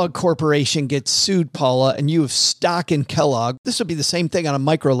Kellogg Corporation gets sued, Paula, and you have stock in Kellogg, this would be the same thing on a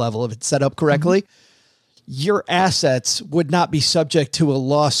micro level if it's set up correctly. Your assets would not be subject to a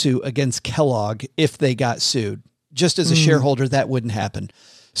lawsuit against Kellogg if they got sued. Just as a shareholder, that wouldn't happen.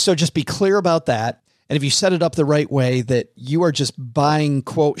 So just be clear about that. And if you set it up the right way, that you are just buying,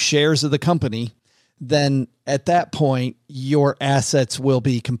 quote, shares of the company, then at that point, your assets will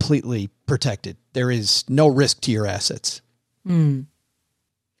be completely protected. There is no risk to your assets.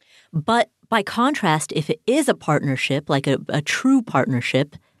 But by contrast, if it is a partnership, like a true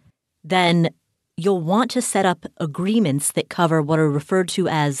partnership, then you'll want to set up agreements that cover what are referred to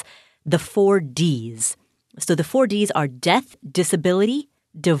as the 4 Ds. So the 4 Ds are death, disability,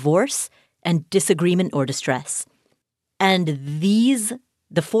 divorce, and disagreement or distress. And the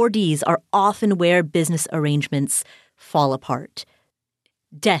 4Ds, are often where business arrangements fall apart.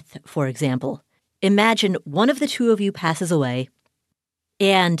 Death, for example. Imagine one of the two of you passes away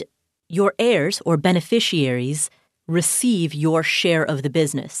and your heirs or beneficiaries receive your share of the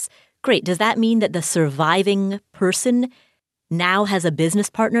business. Great. Does that mean that the surviving person now has a business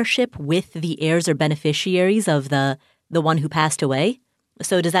partnership with the heirs or beneficiaries of the one who passed away?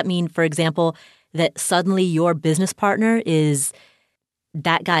 So does that mean, for example, that suddenly your business partner is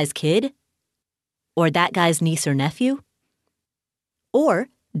that guy's kid or that guy's niece or nephew? Or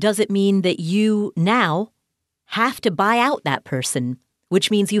does it mean that you now have to buy out that person,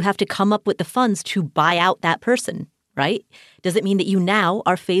 which means you have to come up with the funds to buy out that person, right? Does it mean that you now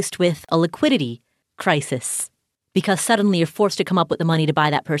are faced with a liquidity crisis because suddenly you're forced to come up with the money to buy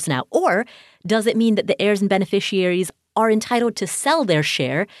that person out? Or does it mean that the heirs and beneficiaries are entitled to sell their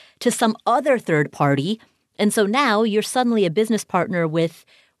share to some other third party, and so now you're suddenly a business partner with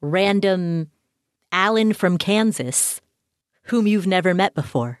random Alan from Kansas whom you've never met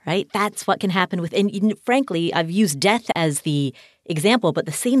before, right? That's what can happen with, and frankly, I've used death as the example, but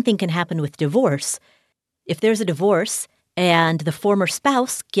the same thing can happen with divorce. If there's a divorce and the former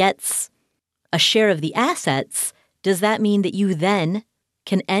spouse gets a share of the assets, does that mean that you then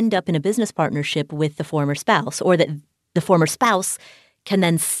can end up in a business partnership with the former spouse, or that the former spouse can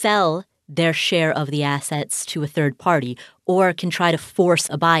then sell their share of the assets to a third party, or can try to force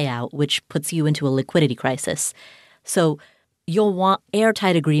a buyout, which puts you into a liquidity crisis? So you'll want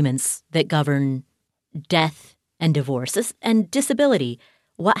airtight agreements that govern death and divorce and disability.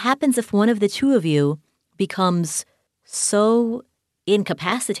 What happens if one of the two of you becomes so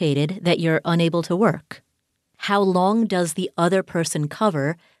incapacitated that you're unable to work? How long does the other person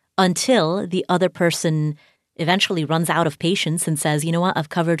cover until the other person eventually runs out of patience and says, you know what, I've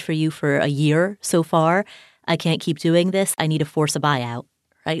covered for you for a year so far. I can't keep doing this. I need to force a buyout,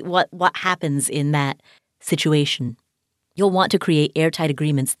 right? What happens in that situation? You'll want to create airtight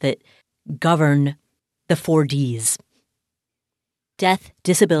agreements that govern the 4Ds: death,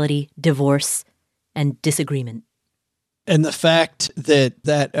 disability, divorce, and disagreement. And the fact that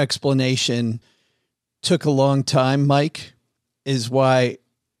that explanation took a long time, Mike, is why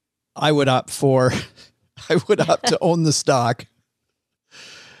I would opt to own the stock.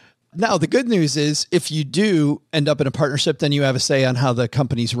 Now, the good news is if you do end up in a partnership, then you have a say on how the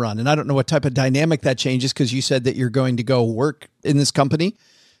company's run. And I don't know what type of dynamic that changes, because you said that you're going to go work in this company.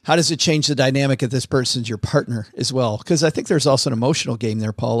 How does it change the dynamic if this person's your partner as well? Because I think there's also an emotional game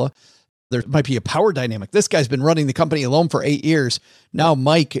there, Paula. There might be a power dynamic. This guy's been running the company alone for 8 years. Now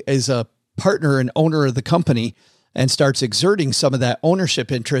Mike is a partner and owner of the company and starts exerting some of that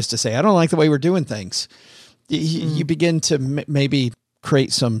ownership interest to say, I don't like the way we're doing things. You begin to maybe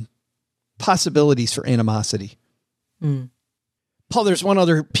create some possibilities for animosity. Paul, there's one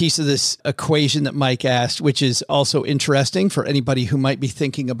other piece of this equation that Mike asked, which is also interesting for anybody who might be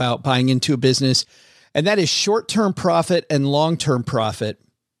thinking about buying into a business, and that is short-term profit and long-term profit.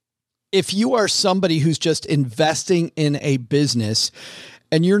 If you are somebody who's just investing in a business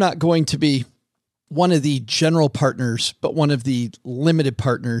and you're not going to be one of the general partners, but one of the limited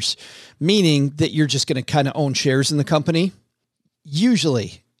partners, meaning that you're just going to kind of own shares in the company,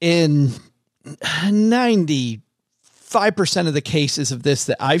 usually in 95% of the cases of this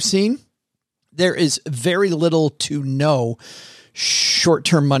that I've seen, there is very little to no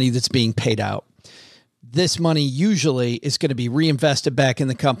short-term money that's being paid out. This money usually is going to be reinvested back in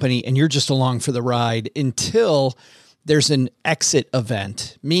the company, and you're just along for the ride until there's an exit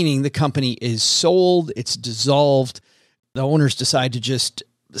event, meaning the company is sold, it's dissolved. The owners decide to just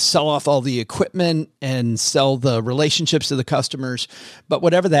sell off all the equipment and sell the relationships to the customers. But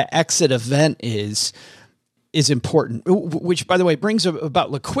whatever that exit event is important, which, by the way, brings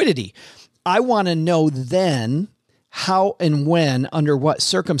about liquidity. I want to know then how and when, under what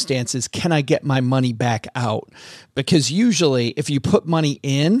circumstances, can I get my money back out? Because usually if you put money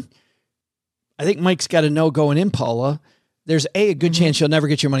in, I think Mike's got to know going in, Paula, there's a good chance you'll never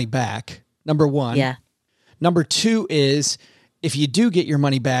get your money back. Number one. Yeah. Number two is if you do get your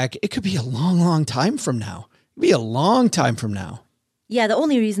money back, it could be a long, long time from now. It'd be a long time from now. Yeah. The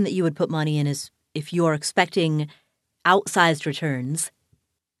only reason that you would put money in is if you're expecting outsized returns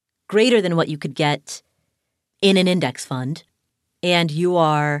greater than what you could get in an index fund, and you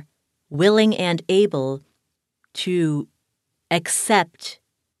are willing and able to accept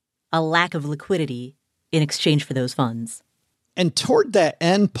a lack of liquidity in exchange for those funds. And toward that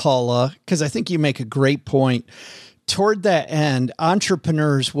end, Paula, because I think you make a great point, toward that end,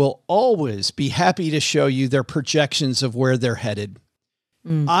 entrepreneurs will always be happy to show you their projections of where they're headed.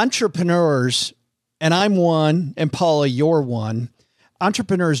 Entrepreneurs, and I'm one, and Paula, you're one.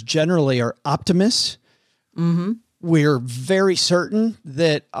 Entrepreneurs generally are optimists. We're very certain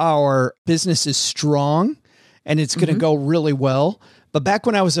that our business is strong and it's going to go really well. But back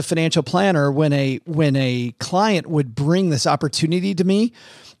when I was a financial planner, when a client would bring this opportunity to me,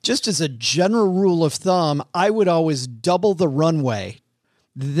 just as a general rule of thumb, I would always double the runway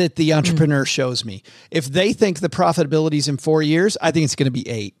that the entrepreneur shows me. If they think the profitability is in 4 years, I think it's going to be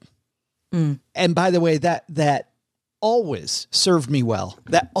 8. And by the way, that always served me well.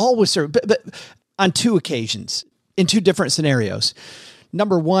 That always served, but on 2 occasions, in 2 different scenarios.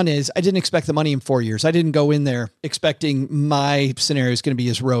 Number one is I didn't expect the money in 4 years. I didn't go in there expecting my scenario is going to be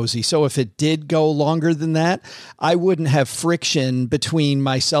as rosy. So if it did go longer than that, I wouldn't have friction between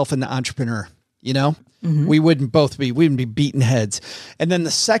myself and the entrepreneur. You know, we wouldn't be beating heads. And then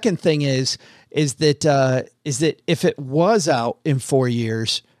the second thing is that if it was out in 4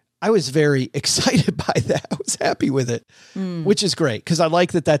 years, I was very excited by that. I was happy with it, which is great because I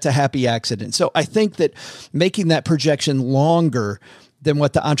like that that's a happy accident. So I think that making that projection longer than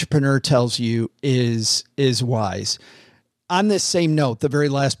what the entrepreneur tells you is wise. On this same note, the very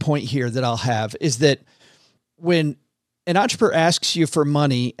last point here that I'll have is that when an entrepreneur asks you for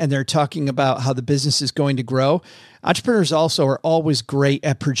money and they're talking about how the business is going to grow, entrepreneurs also are always great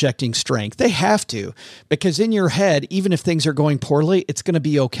at projecting strength. They have to, because in your head, even if things are going poorly, it's going to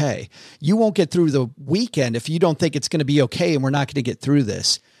be okay. You won't get through the weekend if you don't think it's going to be okay and we're not going to get through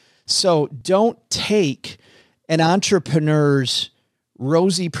this. So don't take an entrepreneur's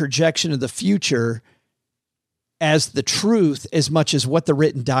rosy projection of the future as the truth as much as what the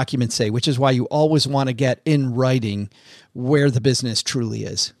written documents say, which is why you always want to get in writing where the business truly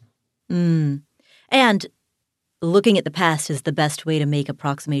is. And looking at the past is the best way to make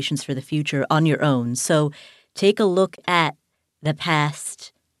approximations for the future on your own. So take a look at the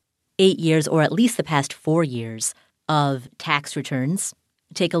past 8 years, or at least the past 4 years of tax returns.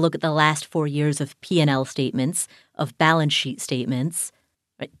 Take a look at the last 4 years of P&L statements, of balance sheet statements.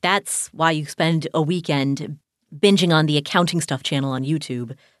 Right? That's why you spend a weekend binging on the accounting stuff channel on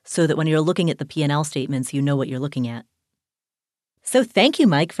YouTube, so that when you're looking at the P&L statements, you know what you're looking at. So thank you,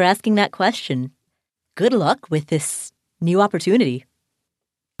 Mike, for asking that question. Good luck with this new opportunity.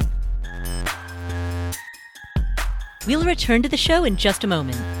 We'll return to the show in just a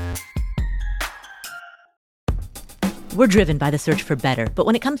moment. We're driven by the search for better, but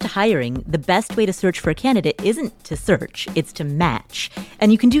when it comes to hiring, the best way to search for a candidate isn't to search, it's to match. And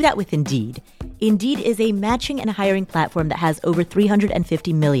you can do that with Indeed. Indeed is a matching and hiring platform that has over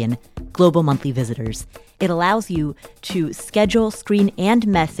 350 million global monthly visitors. It allows you to schedule, screen, and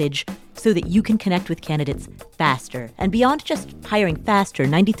message so that you can connect with candidates faster. And beyond just hiring faster,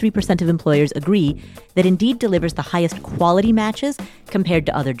 93% of employers agree that Indeed delivers the highest quality matches compared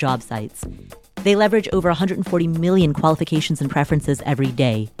to other job sites. They leverage over 140 million qualifications and preferences every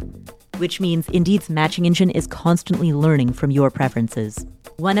day, which means Indeed's matching engine is constantly learning from your preferences.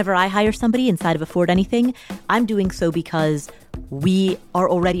 Whenever I hire somebody inside of Afford Anything, I'm doing so because we are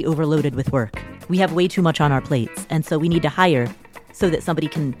already overloaded with work. We have way too much on our plates, and so we need to hire so that somebody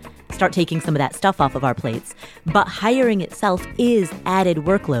can start taking some of that stuff off of our plates. But hiring itself is added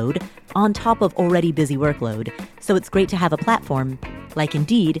workload on top of already busy workload. So it's great to have a platform like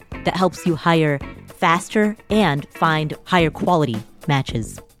Indeed that helps you hire faster and find higher quality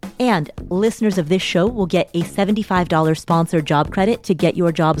matches. And listeners of this show will get a $75 sponsored job credit to get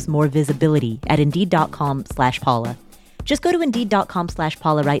your jobs more visibility at Indeed.com/Paula. Just go to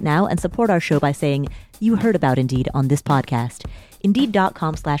Indeed.com/Paula right now and support our show by saying you heard about Indeed on this podcast.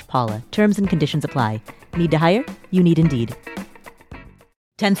 Indeed.com/Paula. Terms and conditions apply. Need to hire? You need Indeed.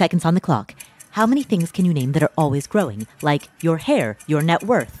 10 seconds on the clock. How many things can you name that are always growing? Like your hair, your net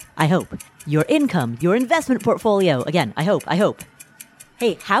worth, I hope. Your income, your investment portfolio. Again, I hope.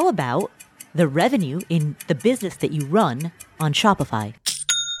 Hey, how about the revenue in the business that you run on Shopify?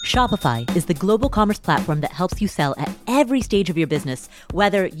 Shopify is the global commerce platform that helps you sell at every stage of your business,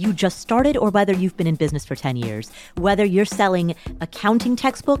 whether you just started or whether you've been in business for 10 years. Whether you're selling accounting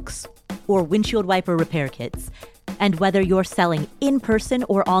textbooks or windshield wiper repair kits, and whether you're selling in person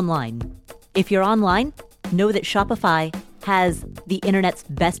or online. If you're online, know that Shopify has the internet's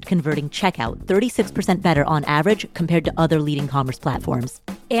best converting checkout, 36% better on average compared to other leading commerce platforms.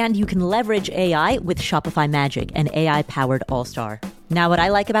 And you can leverage AI with Shopify Magic, an AI-powered all-star. Now, what I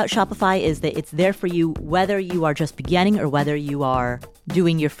like about Shopify is that it's there for you whether you are just beginning or whether you are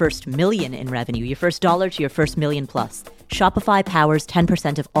doing your first million in revenue, your first dollar to your first million plus. Shopify powers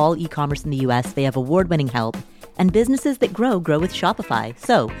 10% of all e-commerce in the US. They have award-winning help. And businesses that grow with Shopify.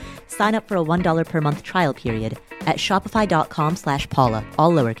 So sign up for a $1 per month trial period at shopify.com/Paula,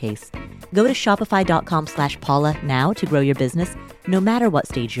 all lowercase. Go to shopify.com/Paula now to grow your business, no matter what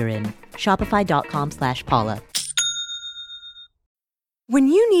stage you're in. Shopify.com/Paula. When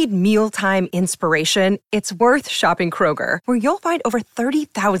you need mealtime inspiration, it's worth shopping Kroger, where you'll find over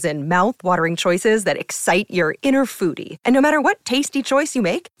 30,000 mouth-watering choices that excite your inner foodie. And no matter what tasty choice you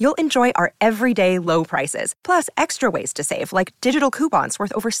make, you'll enjoy our everyday low prices, plus extra ways to save, like digital coupons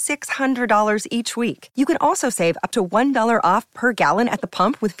worth over $600 each week. You can also save up to $1 off per gallon at the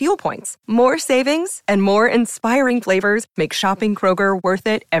pump with fuel points. More savings and more inspiring flavors make shopping Kroger worth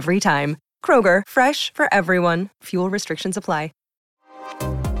it every time. Kroger, fresh for everyone. Fuel restrictions apply.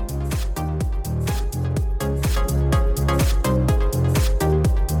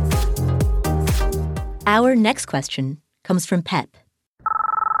 Our next question comes from Pep.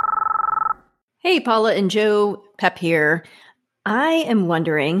 Hey, Paula and Joe, Pep here. I am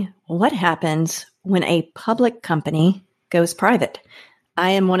wondering what happens when a public company goes private.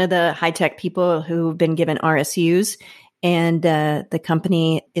 I am one of the high-tech people who've been given RSUs, and the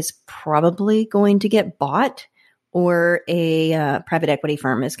company is probably going to get bought, or a private equity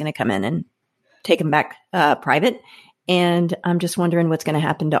firm is going to come in and take them back private. And I'm just wondering what's going to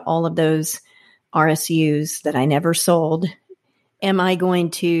happen to all of those RSUs that I never sold. Am I going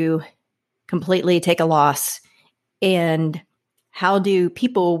to completely take a loss? And how do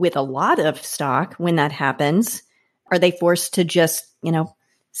people with a lot of stock, when that happens, are they forced to just,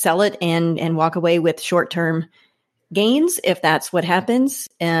 sell it and walk away with short-term gains if that's what happens,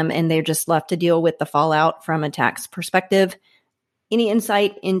 and they're just left to deal with the fallout from a tax perspective? Any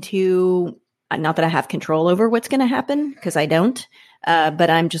insight into, not that I have control over what's going to happen, because I don't, but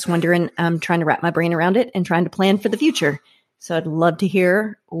I'm just wondering, I'm trying to wrap my brain around it and trying to plan for the future. So I'd love to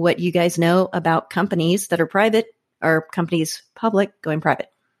hear what you guys know about companies that are private or companies public going private.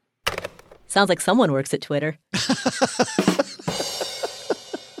 Sounds like someone works at Twitter.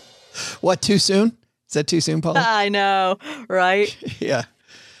 What, too soon? Is that too soon, Paula? I know, right? Yeah.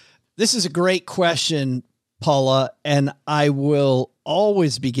 This is a great question, Paula, and I will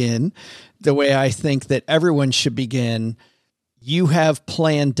always begin the way I think that everyone should begin. You have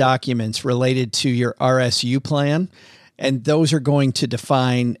plan documents related to your RSU plan, and those are going to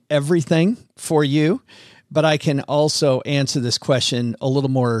define everything for you. But I can also answer this question a little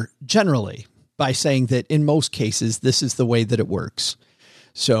more generally by saying that in most cases, this is the way that it works.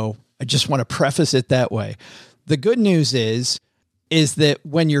 So I just want to preface it that way. The good news is that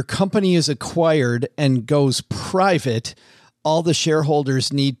when your company is acquired and goes private, all the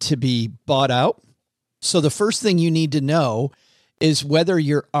shareholders need to be bought out. So the first thing you need to know is whether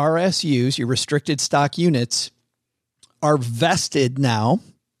your RSUs, your restricted stock units, are vested now,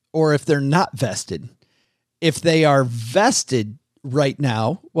 or if they're not vested. If they are vested right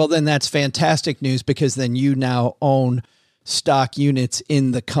now, well, then that's fantastic news, because then you now own stock units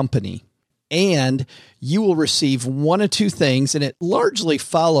in the company, and you will receive one of two things. And it largely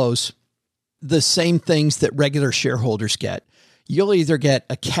follows the same things that regular shareholders get. You'll either get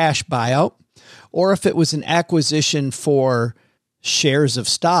a cash buyout, or if it was an acquisition for shares of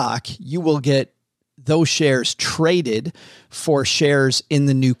stock, you will get those shares traded for shares in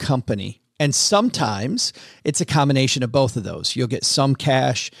the new company. And sometimes it's a combination of both of those. You'll get some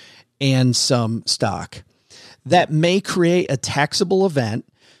cash and some stock. That may create a taxable event.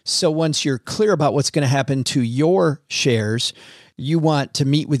 So once you're clear about what's going to happen to your shares, you want to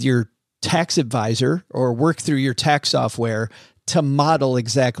meet with your tax advisor or work through your tax software to model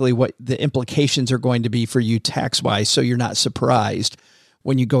exactly what the implications are going to be for you tax-wise, so you're not surprised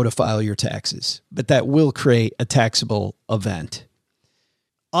when you go to file your taxes. But that will create a taxable event.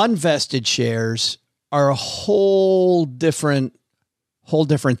 Unvested shares are a whole different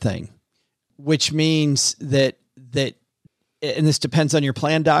thing, which means that, and this depends on your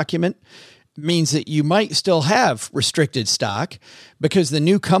plan document, means that you might still have restricted stock because the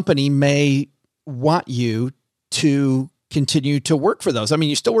new company may want you to continue to work for those. I mean,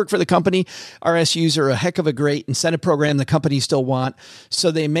 you still work for the company. RSUs are a heck of a great incentive program the company still want.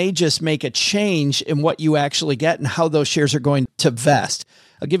 So they may just make a change in what you actually get and how those shares are going to vest.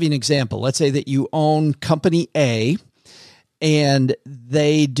 I'll give you an example. Let's say that you own company A and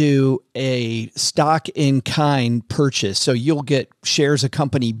they do a stock in kind purchase. So you'll get shares of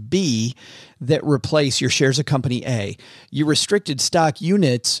company B that replace your shares of company A. Your restricted stock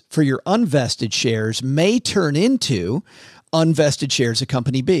units for your unvested shares may turn into unvested shares of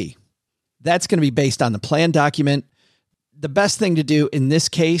company B. That's going to be based on the plan document. The best thing to do in this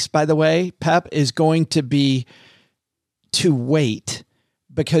case, by the way, Pep, is going to be to wait,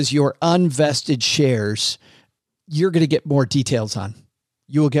 because your unvested shares you're going to get more details on.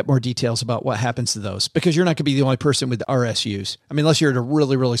 You will get more details about what happens to those, because you're not going to be the only person with RSUs. I mean, unless you're at a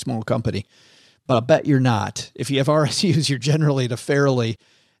really, really small company, but I bet you're not. If you have RSUs, you're generally at a fairly,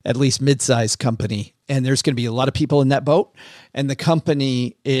 at least mid-sized company, and there's going to be a lot of people in that boat, and the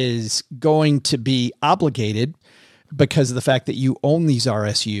company is going to be obligated because of the fact that you own these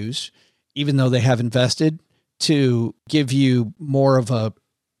RSUs, even though they have invested, to give you more of a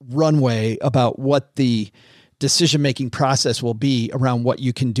runway about what the decision-making process will be around what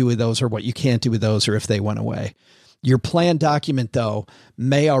you can do with those or what you can't do with those, or if they went away. Your plan document, though,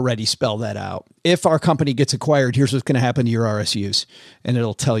 may already spell that out. If our company gets acquired, here's what's going to happen to your RSUs. And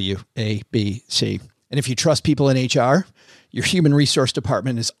it'll tell you A, B, C. And if you trust people in HR, your human resource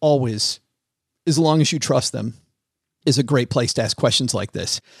department is always, as long as you trust them, is a great place to ask questions like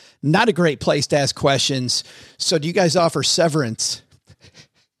this. Not a great place to ask questions. So do you guys offer severance?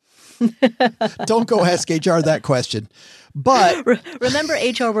 Don't go ask HR that question. But remember,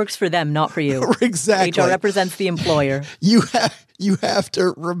 HR works for them, not for you. Exactly. HR represents the employer. You have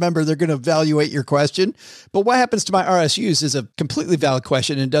to remember they're going to evaluate your question. But what happens to my RSUs is a completely valid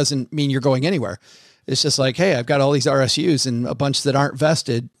question and doesn't mean you're going anywhere. It's just like, hey, I've got all these RSUs and a bunch that aren't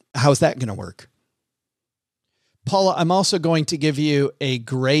vested. How's that going to work? Paula, I'm also going to give you a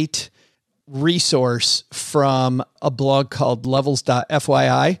great resource from a blog called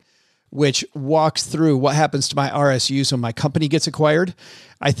levels.fyi, which walks through what happens to my RSUs when my company gets acquired.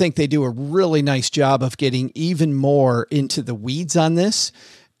 I think they do a really nice job of getting even more into the weeds on this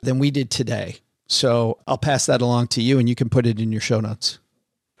than we did today. So I'll pass that along to you and you can put it in your show notes.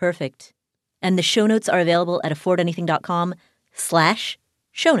 Perfect. And the show notes are available at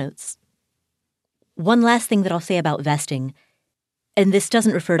affordanything.com/show notes. One last thing that I'll say about vesting, and this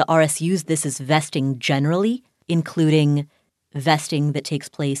doesn't refer to RSUs, this is vesting generally, including vesting that takes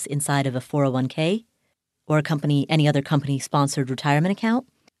place inside of a 401k or any other company-sponsored retirement account.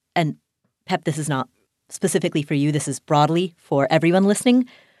 And Pep, this is not specifically for you. This is broadly for everyone listening.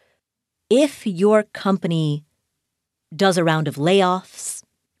 If your company does a round of layoffs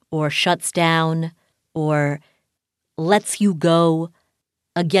or shuts down or lets you go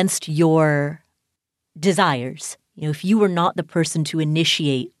against your desires, if you were not the person to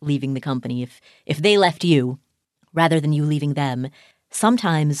initiate leaving the company, if they left you, rather than you leaving them,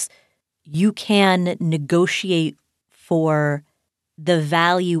 sometimes you can negotiate for the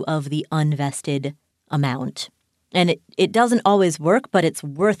value of the unvested amount. And it doesn't always work, but it's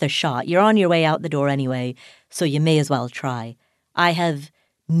worth a shot. You're on your way out the door anyway, so you may as well try. I have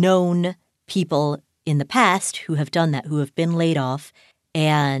known people in the past who have done that, who have been laid off,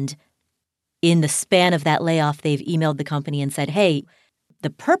 and in the span of that layoff, they've emailed the company and said, hey, the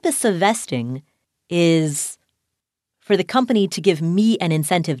purpose of vesting is for the company to give me an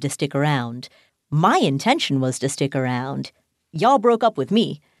incentive to stick around. My intention was to stick around. Y'all broke up with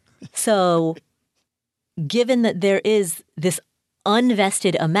me. So given that there is this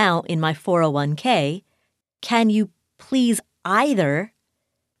unvested amount in my 401k, can you please either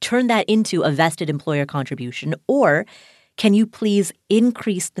turn that into a vested employer contribution, or can you please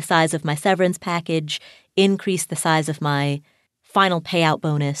increase the size of my severance package, increase the size of my final payout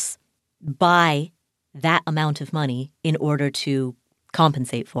bonus by that amount of money in order to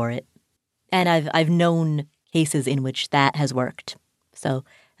compensate for it? And I've known cases in which that has worked. So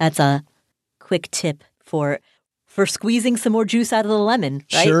that's a quick tip for squeezing some more juice out of the lemon,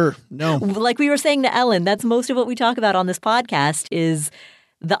 right? Sure. No. Like we were saying to Ellen, that's most of what we talk about on this podcast is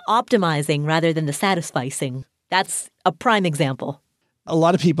the optimizing rather than the satisficing. That's a prime example. A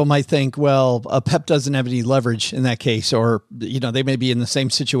lot of people might think, well, a PEP doesn't have any leverage in that case, or, they may be in the same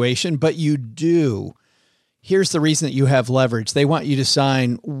situation, but you do. Here's the reason that you have leverage. They want you to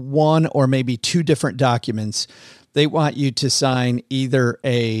sign one or maybe two different documents. They want you to sign either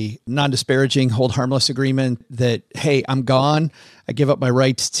a non-disparaging, hold harmless agreement that, hey, I'm gone. I give up my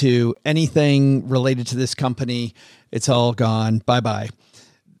rights to anything related to this company. It's all gone. Bye-bye.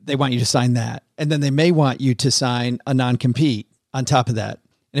 They want you to sign that. And then they may want you to sign a non-compete on top of that.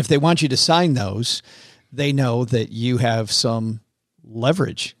 And if they want you to sign those, they know that you have some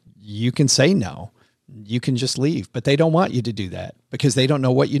leverage. You can say no. You can just leave, but they don't want you to do that because they don't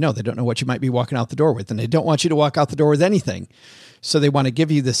know what you know. They don't know what you might be walking out the door with, and they don't want you to walk out the door with anything. So they want to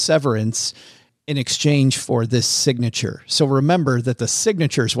give you the severance in exchange for this signature. So remember that the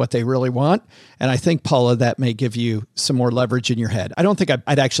signature is what they really want. And I think, Paula, that may give you some more leverage in your head. I don't think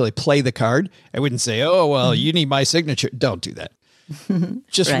I'd actually play the card. I wouldn't say, oh, well, you need my signature. Don't do that.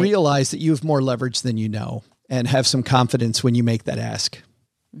 Just right. Realize that you have more leverage than you know and have some confidence when you make that ask.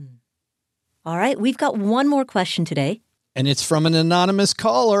 All right, we've got one more question today. And it's from an anonymous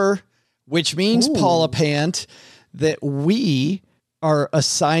caller, which means, Paula Pant, that we are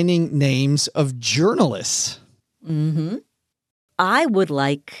assigning names of journalists. Mm-hmm. I would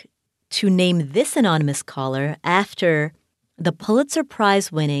like to name this anonymous caller after the Pulitzer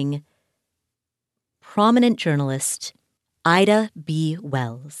Prize-winning prominent journalist, Ida B.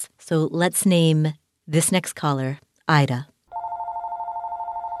 Wells. So let's name this next caller, Ida.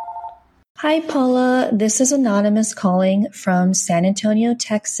 Hi, Paula. This is Anonymous calling from San Antonio,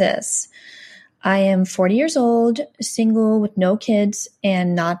 Texas. I am 40 years old, single with no kids,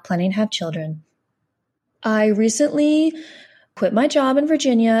 and not planning to have children. I recently quit my job in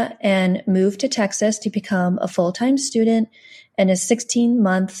Virginia and moved to Texas to become a full-time student in a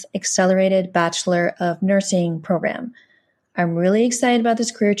 16-month accelerated Bachelor of Nursing program. I'm really excited about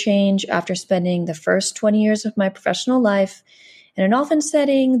this career change after spending the first 20 years of my professional life in an office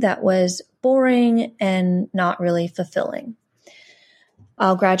setting that was boring and not really fulfilling.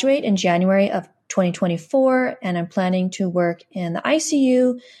 I'll graduate in January of 2024, and I'm planning to work in the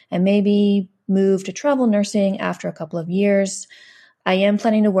ICU and maybe move to travel nursing after a couple of years. I am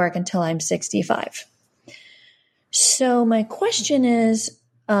planning to work until I'm 65. So my question is,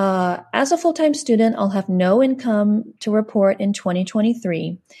 as a full-time student, I'll have no income to report in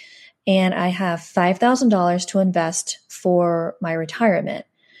 2023, and I have $5,000 to invest for my retirement.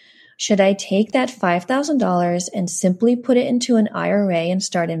 Should I take that $5,000 and simply put it into an IRA and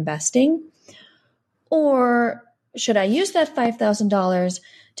start investing? Or should I use that $5,000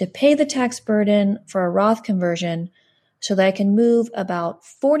 to pay the tax burden for a Roth conversion so that I can move about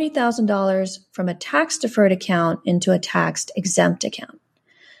 $40,000 from a tax-deferred account into a tax-exempt account?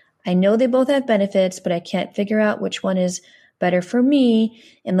 I know they both have benefits, but I can't figure out which one is better for me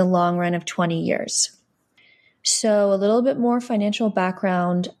in the long run of 20 years. So a little bit more financial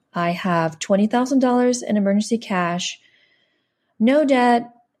background. I have $20,000 in emergency cash, no debt,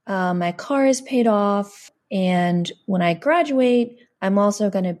 my car is paid off, and when I graduate, I'm also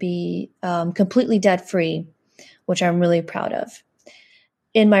going to be completely debt-free, which I'm really proud of.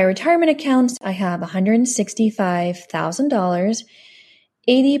 In my retirement accounts, I have $165,000,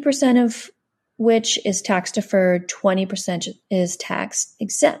 80% of which is tax-deferred, 20% is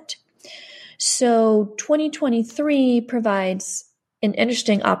tax-exempt. So 2023 provides an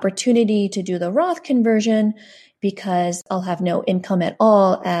interesting opportunity to do the Roth conversion because I'll have no income at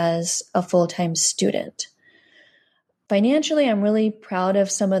all as a full-time student. Financially, I'm really proud of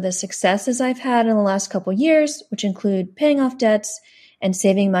some of the successes I've had in the last couple of years, which include paying off debts and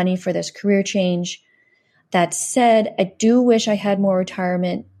saving money for this career change. That said, I do wish I had more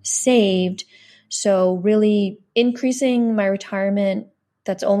retirement saved. So really increasing my retirement,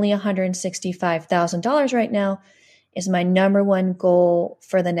 that's only $165,000 right now, is my number one goal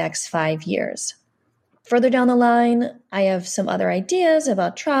for the next 5 years. Further down the line, I have some other ideas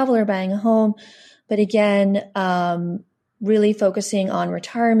about travel or buying a home, but again, really focusing on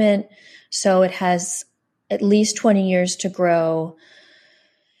retirement so it has at least 20 years to grow.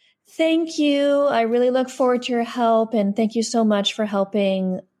 Thank you. I really look forward to your help, and thank you so much for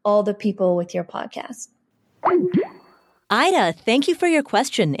helping all the people with your podcast. Ida, thank you for your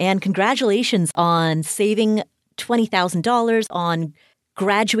question, and congratulations on saving $20,000, on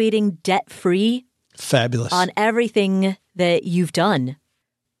graduating debt-free. Fabulous. On everything that you've done.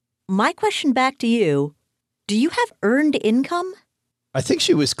 My question back to you, do you have earned income? I think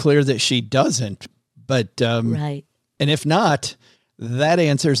she was clear that she doesn't, but right. And if not, that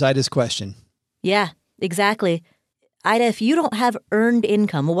answers Ida's question. Yeah, exactly. Ida, if you don't have earned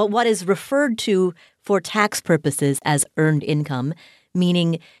income, what is referred to for tax purposes as earned income,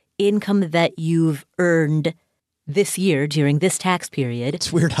 meaning income that you've earned this year during this tax period.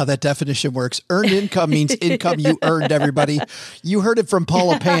 It's weird how that definition works. Earned income means income you earned, everybody. You heard it from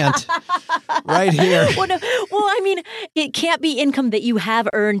Paula Pant right here. Well, I mean, it can't be income that you have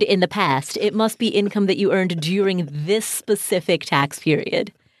earned in the past. It must be income that you earned during this specific tax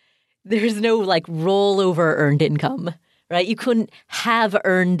period. There's no like rollover earned income, right? You couldn't have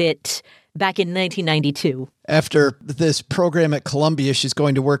earned it back in 1992. After this program at Columbia, she's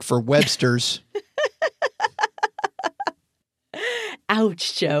going to work for Webster's.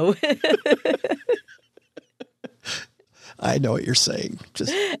 Ouch, Joe. I know what you're saying.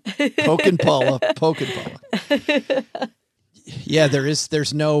 Just poking Paula. Yeah,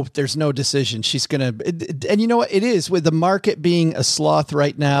 there's no decision. She's going to, and you know what it is with the market being a sloth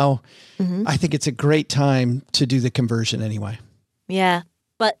right now. Mm-hmm. I think it's a great time to do the conversion anyway. Yeah.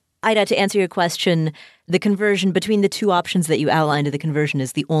 But Ida, to answer your question, the conversion between the two options that you outlined, the conversion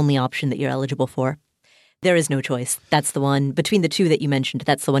is the only option that you're eligible for. There is no choice. That's the one between the two that you mentioned.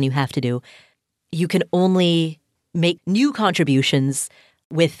 That's the one you have to do. You can only make new contributions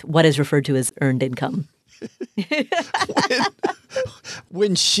with what is referred to as earned income.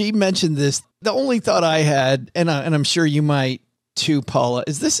 when she mentioned this, the only thought I had, and I'm sure you might too, Paula,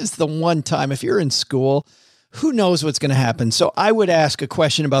 is this is the one time if you're in school, who knows what's going to happen. So I would ask a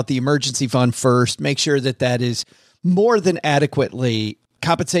question about the emergency fund first, make sure that that is more than adequately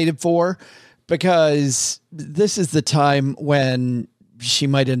compensated for, because this is the time when she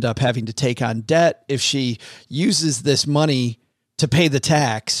might end up having to take on debt if she uses this money to pay the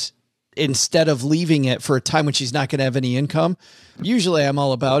tax instead of leaving it for a time when she's not going to have any income. Usually I'm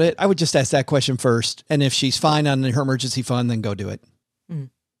all about it. I would just ask that question first. And if she's fine on her emergency fund, then go do it.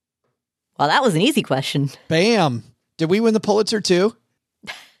 Well, that was an easy question. Bam. Did we win the Pulitzer too?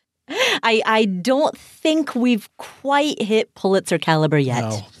 I don't think we've quite hit Pulitzer caliber yet.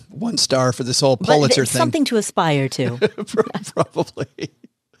 No. 1 star for this whole Pulitzer thing. Something to aspire to. Probably.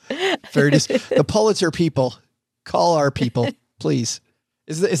 The Pulitzer people, call our people, please.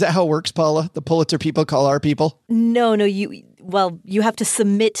 Is that how it works, Paula? The Pulitzer people call our people? No. You have to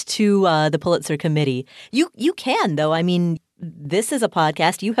submit to the Pulitzer committee. You can, though. I mean, this is a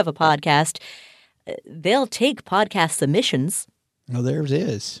podcast. You have a podcast. They'll take podcast submissions. Oh, there it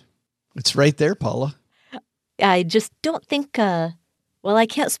is. It's right there, Paula. I just don't think, I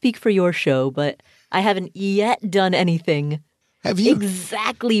can't speak for your show, but I haven't yet done anything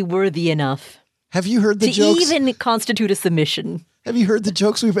exactly worthy enough. Have you heard the to jokes? Even constitute a submission. Have you heard the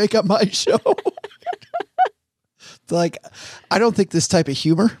jokes we make on my show? Like, I don't think this type of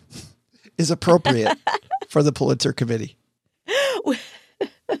humor is appropriate for the Pulitzer Committee.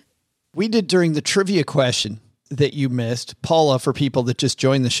 We did during the trivia question that you missed. Paula, for people that just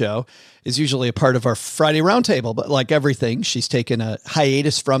joined the show, is usually a part of our Friday Roundtable, but like everything, she's taken a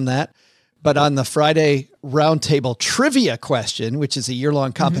hiatus from that. But on the Friday Roundtable trivia question, which is a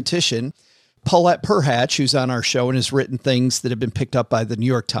year-long competition, Paulette Perhatch, who's on our show and has written things that have been picked up by the New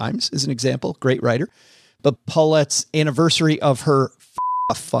York Times, is an example, great writer. But Paulette's anniversary of her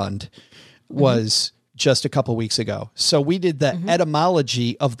fund was just a couple weeks ago. So we did the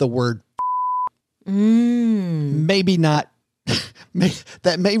etymology of the word maybe not.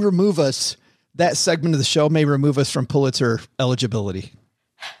 That may remove us. That segment of the show may remove us from Pulitzer eligibility.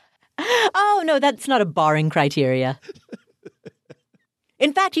 Oh, no, that's not a barring criteria.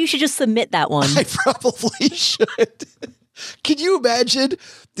 In fact, you should just submit that one. I probably should. Can you imagine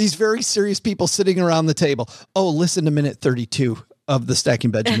these very serious people sitting around the table? Oh, listen to minute 32 of the Stacking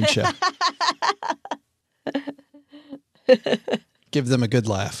Benjamin show. Give them a good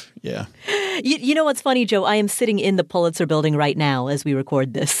laugh. Yeah. You know what's funny, Joe? I am sitting in the Pulitzer building right now as we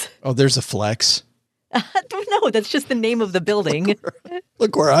record this. Oh, there's a flex. No, that's just the name of the building.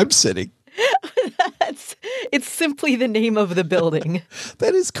 Look where I'm sitting. It's simply the name of the building.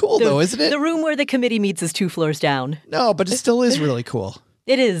 That is cool, though, isn't it? The room where the committee meets is 2 floors down. No, but it still is really cool.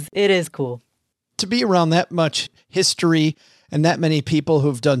 It is. It is cool. To be around that much history and that many people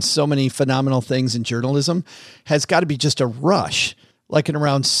who've done so many phenomenal things in journalism has got to be just a rush. Like, and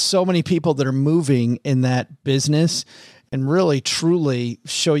around so many people that are moving in that business and really, truly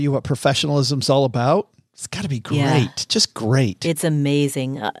show you what professionalism's all about. It's got to be great. Yeah. Just great. It's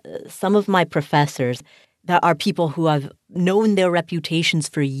amazing. Some of my professors that are people who I've known their reputations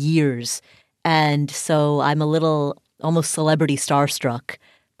for years. And so I'm a little almost celebrity starstruck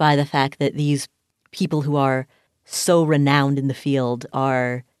by the fact that these people who are so renowned in the field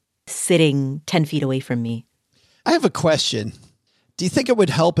are sitting 10 feet away from me. I have a question. Do you think it would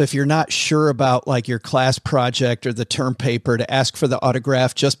help if you're not sure about like your class project or the term paper to ask for the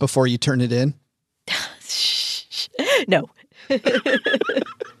autograph just before you turn it in? No.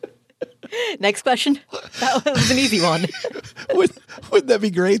 Next question. That was an easy one. Wouldn't that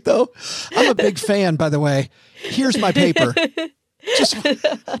be great, though? I'm a big fan, by the way. Here's my paper. Just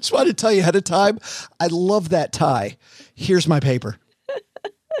wanted to tell you ahead of time, I love that tie. Here's my paper.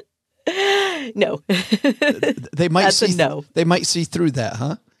 No. They might That's see. A no. They might see through that,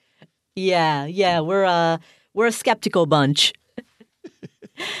 huh? Yeah. We're a skeptical bunch.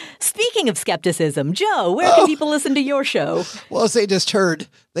 Speaking of skepticism, Joe, where can people listen to your show? Well, as they just heard,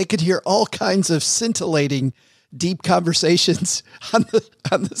 they could hear all kinds of scintillating, deep conversations on the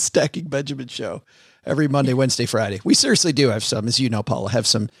Stacking Benjamin show every Monday, Wednesday, Friday. We seriously do have some, as you know, Paula, have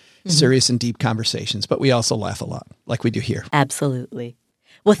some serious and deep conversations, but we also laugh a lot, like we do here. Absolutely.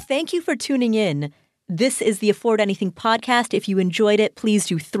 Well, thank you for tuning in. This is the Afford Anything podcast. If you enjoyed it, please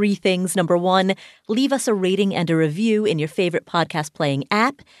do 3 things. Number 1, leave us a rating and a review in your favorite podcast playing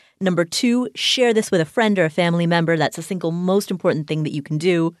app. Number 2, share this with a friend or a family member. That's the single most important thing that you can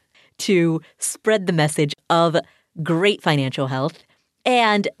do to spread the message of great financial health.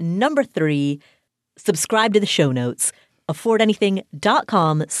 And number 3, subscribe to the show notes,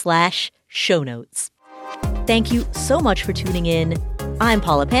 affordanything.com/show notes. Thank you so much for tuning in. I'm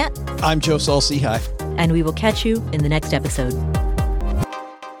Paula Pant. I'm Joe Saul-Sehy. And we will catch you in the next episode.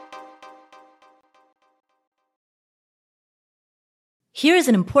 Here is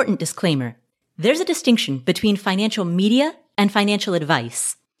an important disclaimer. There's a distinction between financial media and financial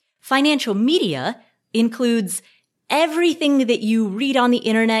advice. Financial media includes everything that you read on the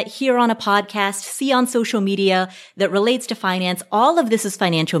internet, hear on a podcast, see on social media that relates to finance. All of this is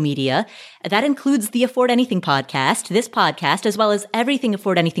financial media. That includes the Afford Anything podcast, this podcast, as well as everything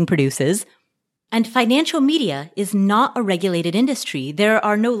Afford Anything produces. And financial media is not a regulated industry. There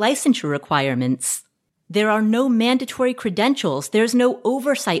are no licensure requirements. There are no mandatory credentials. There's no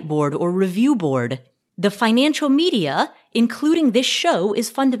oversight board or review board. The financial media, including this show, is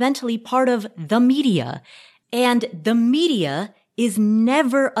fundamentally part of the media. And the media is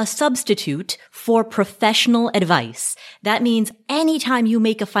never a substitute for professional advice. That means anytime you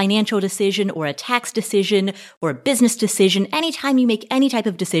make a financial decision or a tax decision or a business decision, anytime you make any type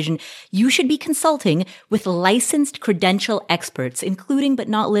of decision, you should be consulting with licensed credential experts, including but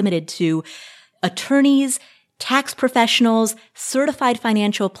not limited to attorneys, tax professionals, certified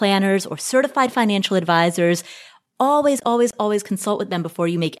financial planners, or certified financial advisors. Always, always, always consult with them before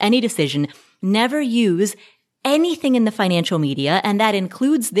you make any decision. Never use anything in the financial media, and that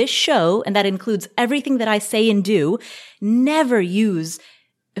includes this show, and that includes everything that I say and do. Never use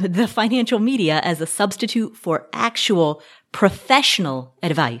the financial media as a substitute for actual professional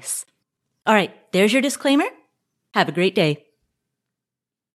advice. All right, there's your disclaimer. Have a great day.